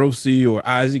Dumpster Drosy or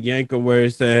Isaac Yankem, where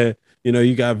it said, you know,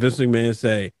 you got Vince McMahon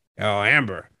say, oh,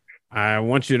 Amber, I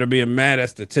want you to be a mad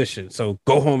esthetician. So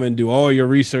go home and do all your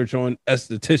research on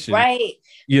esthetician. Right.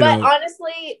 But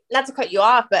honestly, not to cut you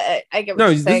off, but I get what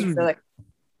you're saying. So like,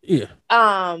 yeah.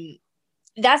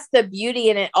 That's the beauty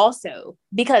in it also,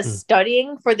 because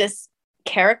studying for this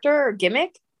character or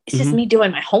gimmick, it's just me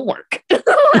doing my homework. Like,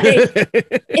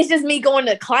 it's just me going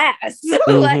to class.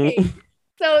 Like,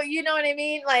 so you know what I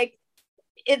mean? Like,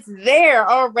 it's there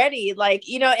already. Like,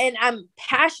 you know, and I'm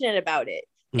passionate about it.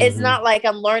 It's not like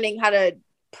I'm learning how to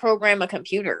program a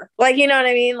computer. Like, you know what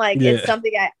I mean? Like, it's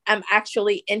something I'm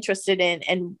actually interested in.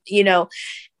 And, you know,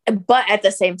 but at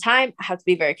the same time, I have to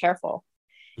be very careful.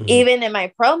 Even in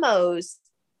my promos,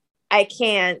 I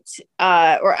can't,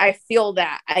 or I feel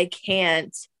that I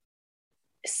can't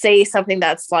say something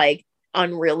that's like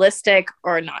unrealistic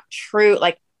or not true.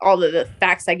 Like all of the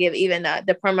facts I give, even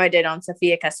the promo I did on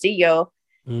Sofia Castillo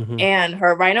and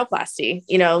her rhinoplasty,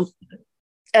 you know,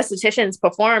 estheticians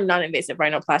perform non-invasive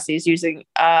rhinoplasties using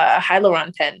a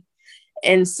hyaluron pen.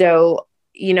 And so,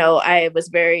 you know, I was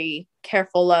very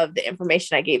careful of the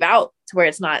information I gave out to where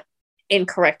it's not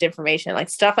incorrect information. Like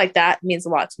stuff like that means a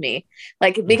lot to me.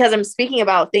 Like, because I'm speaking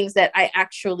about things that I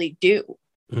actually do.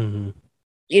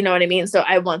 You know what I mean? So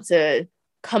I want to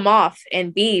come off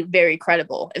and be very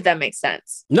credible, if that makes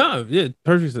sense. No, yeah,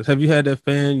 perfect sense. Have you had a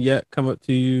fan yet come up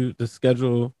to you to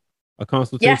schedule a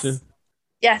consultation?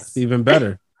 Yes. That's even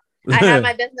better. I have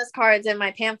my business cards and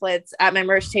my pamphlets at my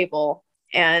merch table.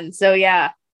 And so,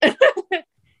 yeah,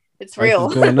 it's real.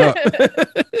 Going up.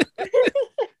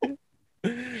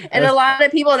 And a lot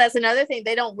of people, that's another thing,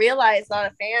 they don't realize, a lot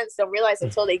of fans don't realize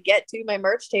until they get to my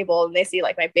merch table and they see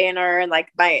like my banner and like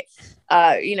my,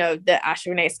 you know, the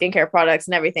Ashley Renee skincare products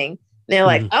and everything. And they're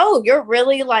like, oh, you're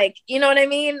really like, you know what I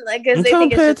mean? Like, because they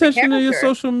think it's just a character. Pay attention to your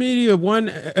social media. One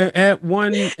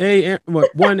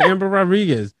Amber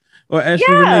Rodriguez or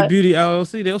Ashley Renee Beauty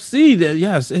LLC. They'll see that.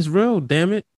 Yes, it's real.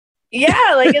 Damn it.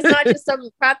 Yeah, like it's not just some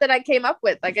crap that I came up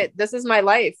with. Like this is my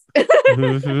life.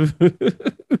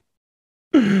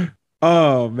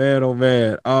 Oh man.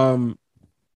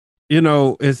 You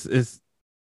know, it's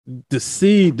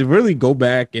to really go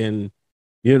back and,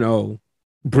 you know,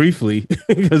 briefly,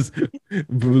 because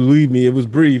believe me, it was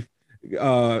brief.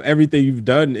 Everything you've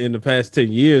done in the past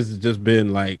 10 years has just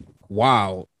been like,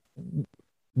 wow.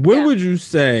 When would you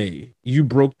say you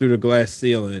broke through the glass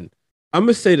ceiling? I'm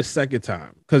gonna say the second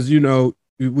time, because you know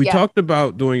we talked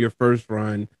about during your first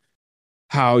run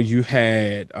how you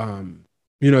had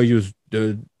you know, you was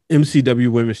the MCW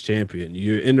Women's Champion.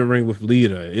 You're in the ring with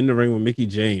Lita, in the ring with Mickie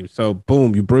James. So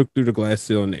boom, you broke through the glass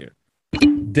ceiling there.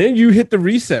 Then you hit the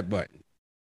reset button,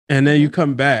 and then you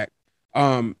come back.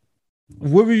 What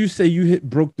would you say you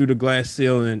broke through the glass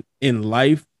ceiling in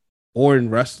life, or in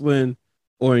wrestling,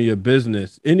 or in your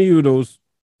business? Any of those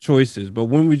choices, but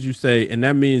when would you say? And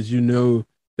that means you know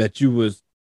that you was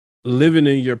living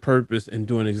in your purpose and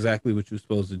doing exactly what you're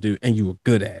supposed to do, and you were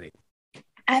good at it.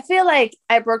 I feel like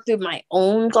I broke through my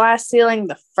own glass ceiling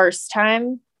the first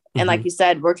time. And like you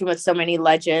said, working with so many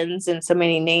legends and so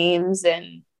many names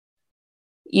and,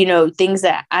 you know, things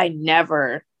that I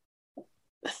never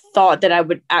thought that I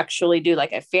would actually do.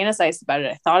 Like I fantasized about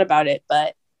it. I thought about it.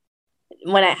 But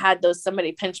when I had those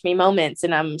somebody pinch me moments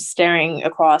and I'm staring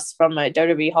across from a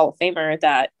WWE Hall of Famer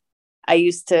that I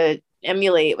used to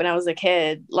emulate when I was a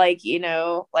kid, like, you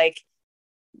know, like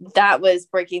that was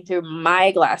breaking through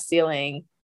my glass ceiling.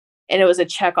 And it was a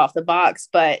check off the box,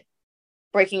 but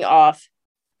breaking off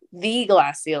the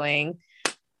glass ceiling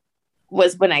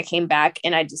was when I came back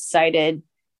and I decided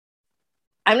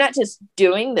I'm not just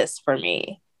doing this for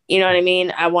me. You know what I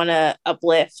mean? I want to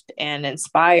uplift and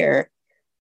inspire.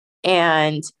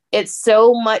 And it's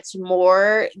so much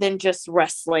more than just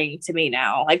wrestling to me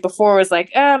now. Like before it was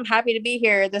like, oh, I'm happy to be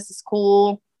here. This is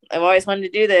cool. I've always wanted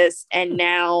to do this. And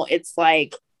now it's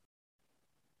like,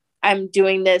 I'm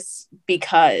doing this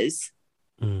because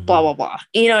blah, blah, blah.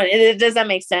 You know, does that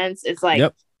make sense? It's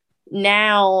like,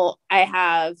 now I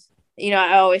have, you know,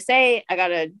 I always say I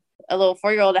got a little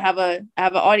 4-year-old. I have an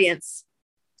audience.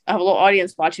 I have a little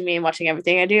audience watching me and watching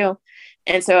everything I do.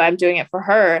 And so I'm doing it for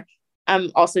her.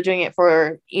 I'm also doing it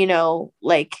for, you know,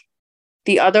 like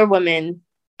the other women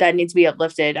that need to be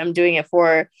uplifted. I'm doing it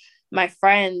for my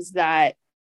friends that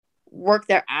work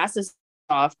their asses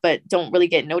off but don't really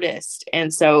get noticed.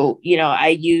 And so, you know, I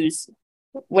use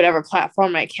whatever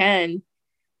platform I can,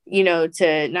 you know,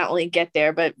 to not only get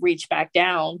there but reach back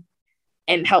down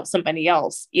and help somebody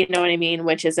else. You know what I mean?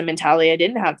 Which is a mentality I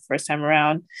didn't have the first time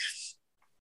around.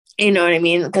 You know what I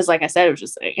mean? Because like I said, it was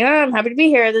just like, yeah, I'm happy to be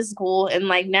here. This is cool. And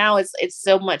like now it's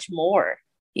so much more.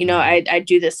 You know, I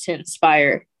do this to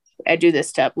inspire. I do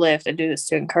this to uplift. I do this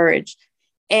to encourage.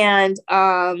 And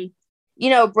you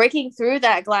know, breaking through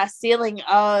that glass ceiling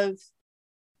of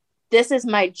this is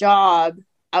my job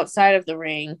outside of the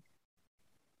ring.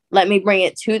 Let me bring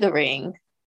it to the ring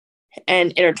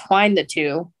and intertwine the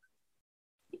two.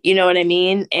 You know what I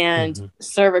mean? And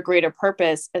serve a greater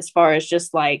purpose as far as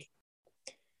just like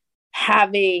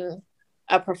having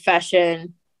a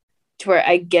profession to where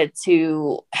I get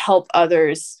to help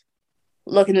others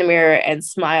look in the mirror and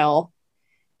smile,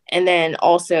 and then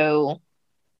also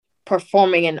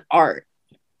performing an art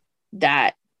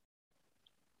that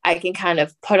I can kind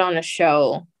of put on a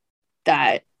show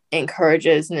that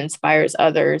encourages and inspires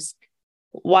others,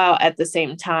 while at the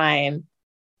same time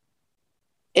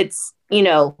it's,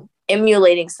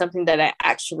 emulating something that I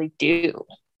actually do.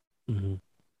 Mm-hmm.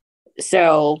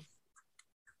 So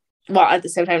while at the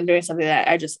same time doing something that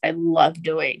I love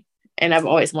doing and I've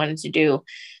always wanted to do.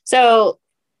 So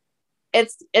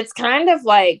it's kind of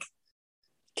like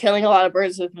killing a lot of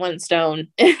birds with one stone,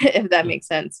 if that makes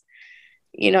sense.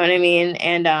 You know what I mean?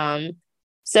 And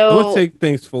so let's take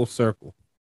things full circle.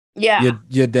 Yeah.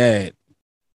 Your dad.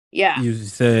 Yeah. You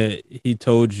said he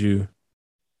told you,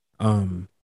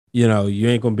 you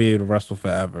ain't gonna be able to wrestle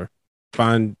forever.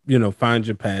 Find your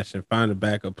passion, find a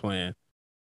backup plan.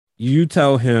 You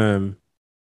tell him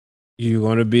you're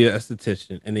gonna be an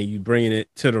esthetician, and then you bring it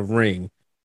to the ring.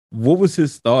 What was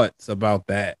his thoughts about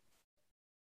that?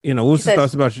 What was his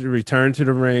thoughts about your return to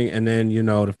the ring, and then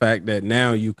the fact that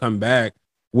now you come back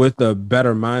with a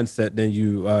better mindset than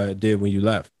you did when you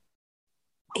left?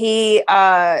 He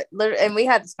and we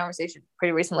had this conversation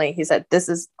pretty recently. He said, "This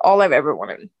is all I've ever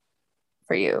wanted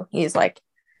for you." He's like,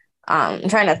 I'm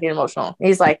trying not to get emotional.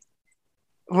 He's like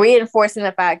reinforcing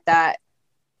the fact that,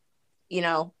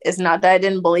 it's not that I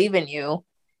didn't believe in you.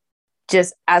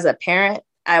 Just as a parent,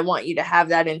 I want you to have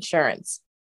that insurance,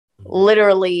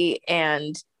 literally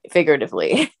and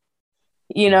figuratively.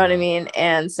 You know what I mean?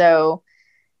 And so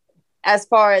as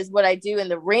far as what I do in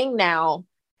the ring now,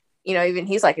 even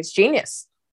he's like, it's genius.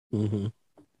 Mm-hmm.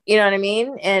 You know what I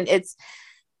mean? And it's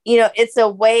a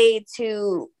way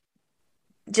to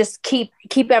just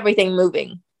keep everything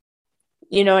moving.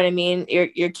 You know what I mean?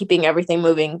 You're keeping everything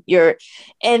moving.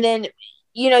 And then,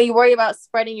 you worry about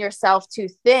spreading yourself too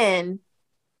thin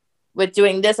with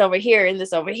doing this over here and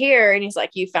this over here. And he's like,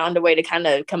 you found a way to kind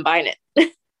of combine it.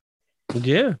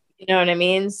 Yeah. You know what I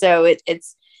mean? So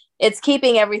it's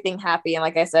keeping everything happy. And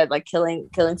like I said, like killing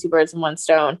two birds in one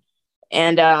stone.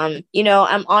 And, I'm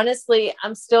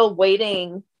still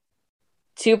waiting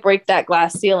to break that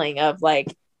glass ceiling of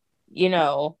like,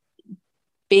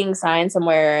 being signed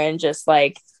somewhere and just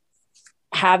like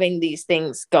having these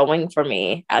things going for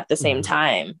me at the same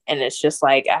time. And it's just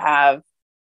like, I have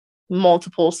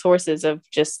multiple sources of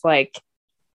just like,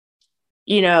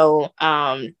 not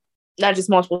just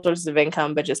multiple sources of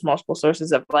income, but just multiple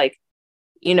sources of like,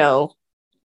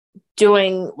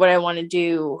 doing what I want to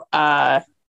do,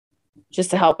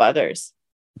 just to help others,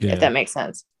 if that makes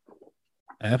sense.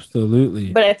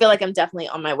 Absolutely. But I feel like I'm definitely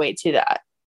on my way to that.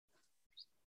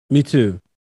 Me too.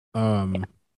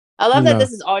 I love that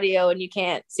this is audio and you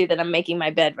can't see that I'm making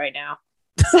my bed right now.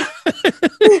 Like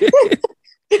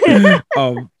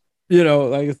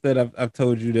I said, I've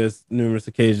told you this numerous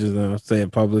occasions and I'll say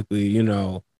it publicly.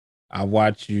 I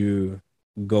watch you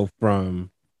go from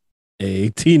a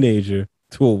teenager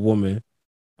to a woman,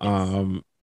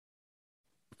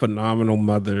 phenomenal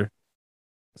mother,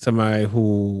 somebody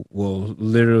who will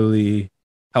literally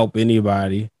help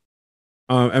anybody.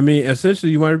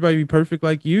 Essentially, you want everybody to be perfect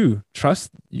like you.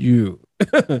 Trust you.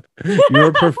 You're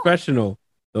a professional.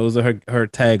 Those are her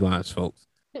taglines, folks.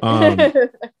 And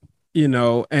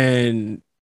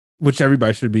which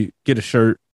everybody should be. Get a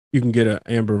shirt. You can get an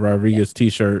Amber Rodriguez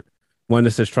t-shirt. One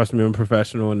that says "Trust me, I'm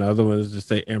professional," and the other one is just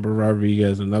say Amber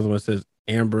Rodriguez. Another one says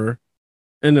Amber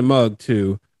in the mug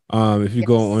too. If you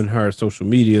go on her social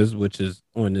medias, which is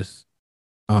on this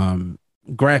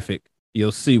graphic,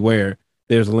 you'll see where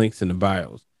there's links in the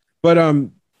bios. But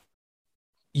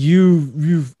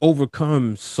you've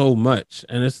overcome so much,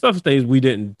 and it's stuff that we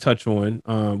didn't touch on,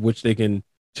 which they can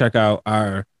check out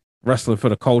our Wrestling for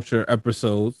the Culture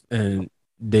episodes and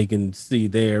they can see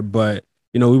there. But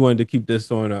we wanted to keep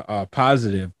this on a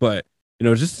positive, but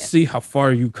just to see how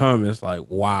far you come, it's like,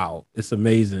 wow, it's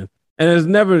amazing. And it's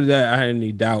never that I had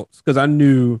any doubts, because I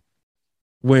knew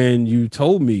when you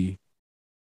told me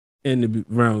in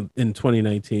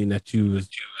 2019 that you was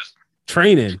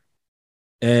training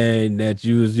and that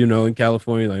you was, in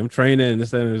California, like I'm training and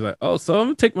this and it was like, oh, so I'm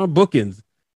gonna take my bookings.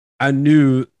 I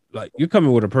knew like you're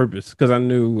coming with a purpose, because I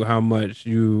knew how much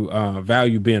you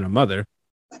value being a mother.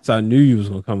 So I knew you was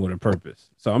gonna come with a purpose.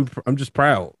 So I'm just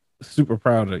proud, super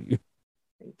proud of you.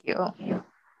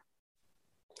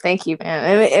 Thank you,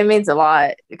 man. It means a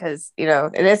lot, because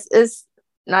and it's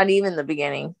not even the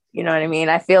beginning. You know what I mean?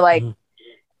 I feel like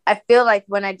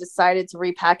when I decided to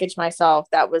repackage myself,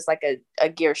 that was like a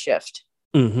gear shift.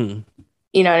 Mm-hmm.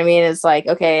 You know what I mean? It's like,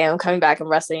 okay, I'm coming back and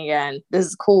wrestling again. This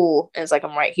is cool. And it's like,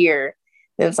 I'm right here.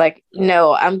 And it's like,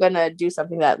 no, I'm gonna do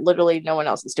something that literally no one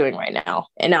else is doing right now,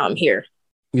 and now I'm here.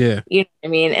 Yeah, you know what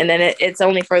I mean. And then it's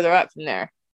only further up from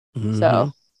there.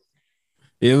 So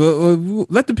yeah, well,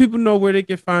 let the people know where they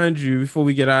can find you before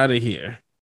we get out of here.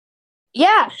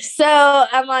 Yeah, so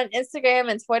I'm on Instagram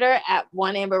and Twitter at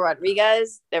One Amber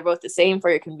Rodriguez. They're both the same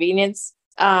for your convenience.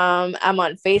 I'm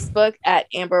on Facebook at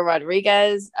Amber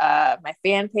Rodriguez. My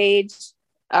fan page.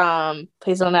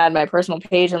 Please don't add my personal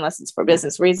page unless it's for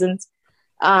business reasons.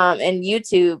 And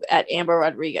YouTube at Amber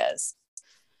Rodriguez.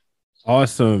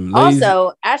 Awesome.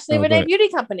 Also, Ashley Renee Beauty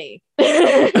Company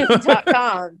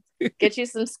 .com. Get you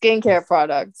some skincare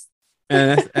products.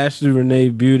 And that's Ashley Renee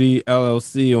Beauty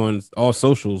LLC on all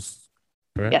socials.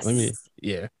 Right? Yes.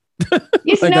 Yeah.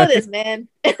 You should know this, man.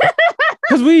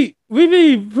 Because we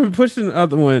be pushing the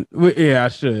other one. I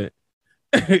should.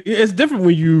 It's different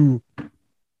when you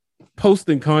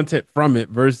posting content from it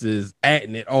versus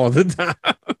adding it all the time.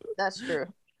 That's true.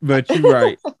 But you're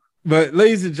right. But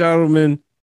ladies and gentlemen,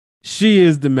 she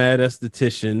is the mad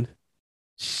esthetician.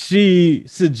 She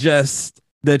suggests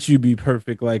that you be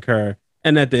perfect like her.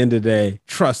 And at the end of the day,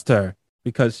 trust her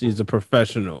because she's a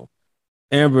professional.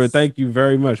 Amber, thank you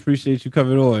very much. Appreciate you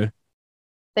coming on.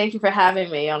 Thank you for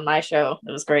having me on my show.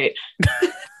 It was great.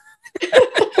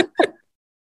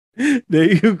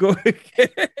 There you go again.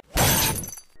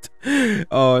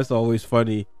 Oh, it's always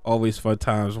funny. Always fun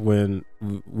times when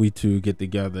we two get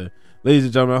together. Ladies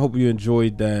and gentlemen, I hope you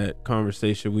enjoyed that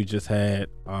conversation we just had.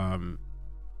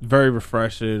 Very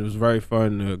refreshing. It was very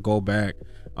fun to go back.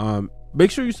 Make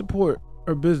sure you support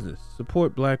our business.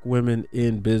 Support Black women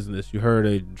in business. You heard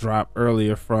a drop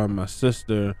earlier from my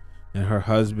sister and her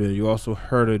husband. You also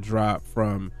heard a drop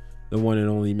from the one and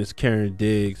only Miss Karen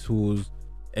Diggs, who's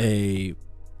a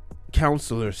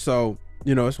counselor. So,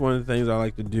 it's one of the things I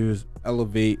like to do is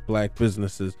elevate Black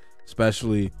businesses,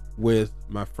 especially with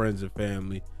my friends and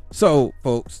family. So,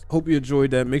 folks, hope you enjoyed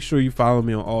that. Make sure you follow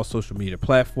me on all social media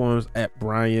platforms at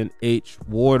Brian H.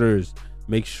 Waters.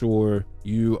 Make sure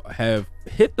you have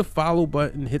hit the follow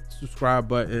button, hit the subscribe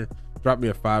button, drop me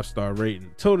a 5-star rating.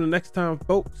 Until the next time,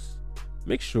 folks,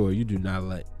 make sure you do not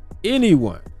let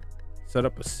anyone set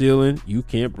up a ceiling you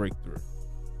can't break through.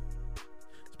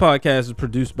 This podcast is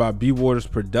produced by B Waters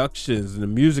Productions, and the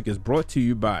music is brought to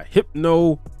you by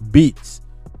Hypno Beats,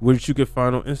 which you can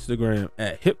find on Instagram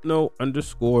at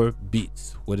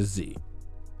Hypno_Beats with a Z.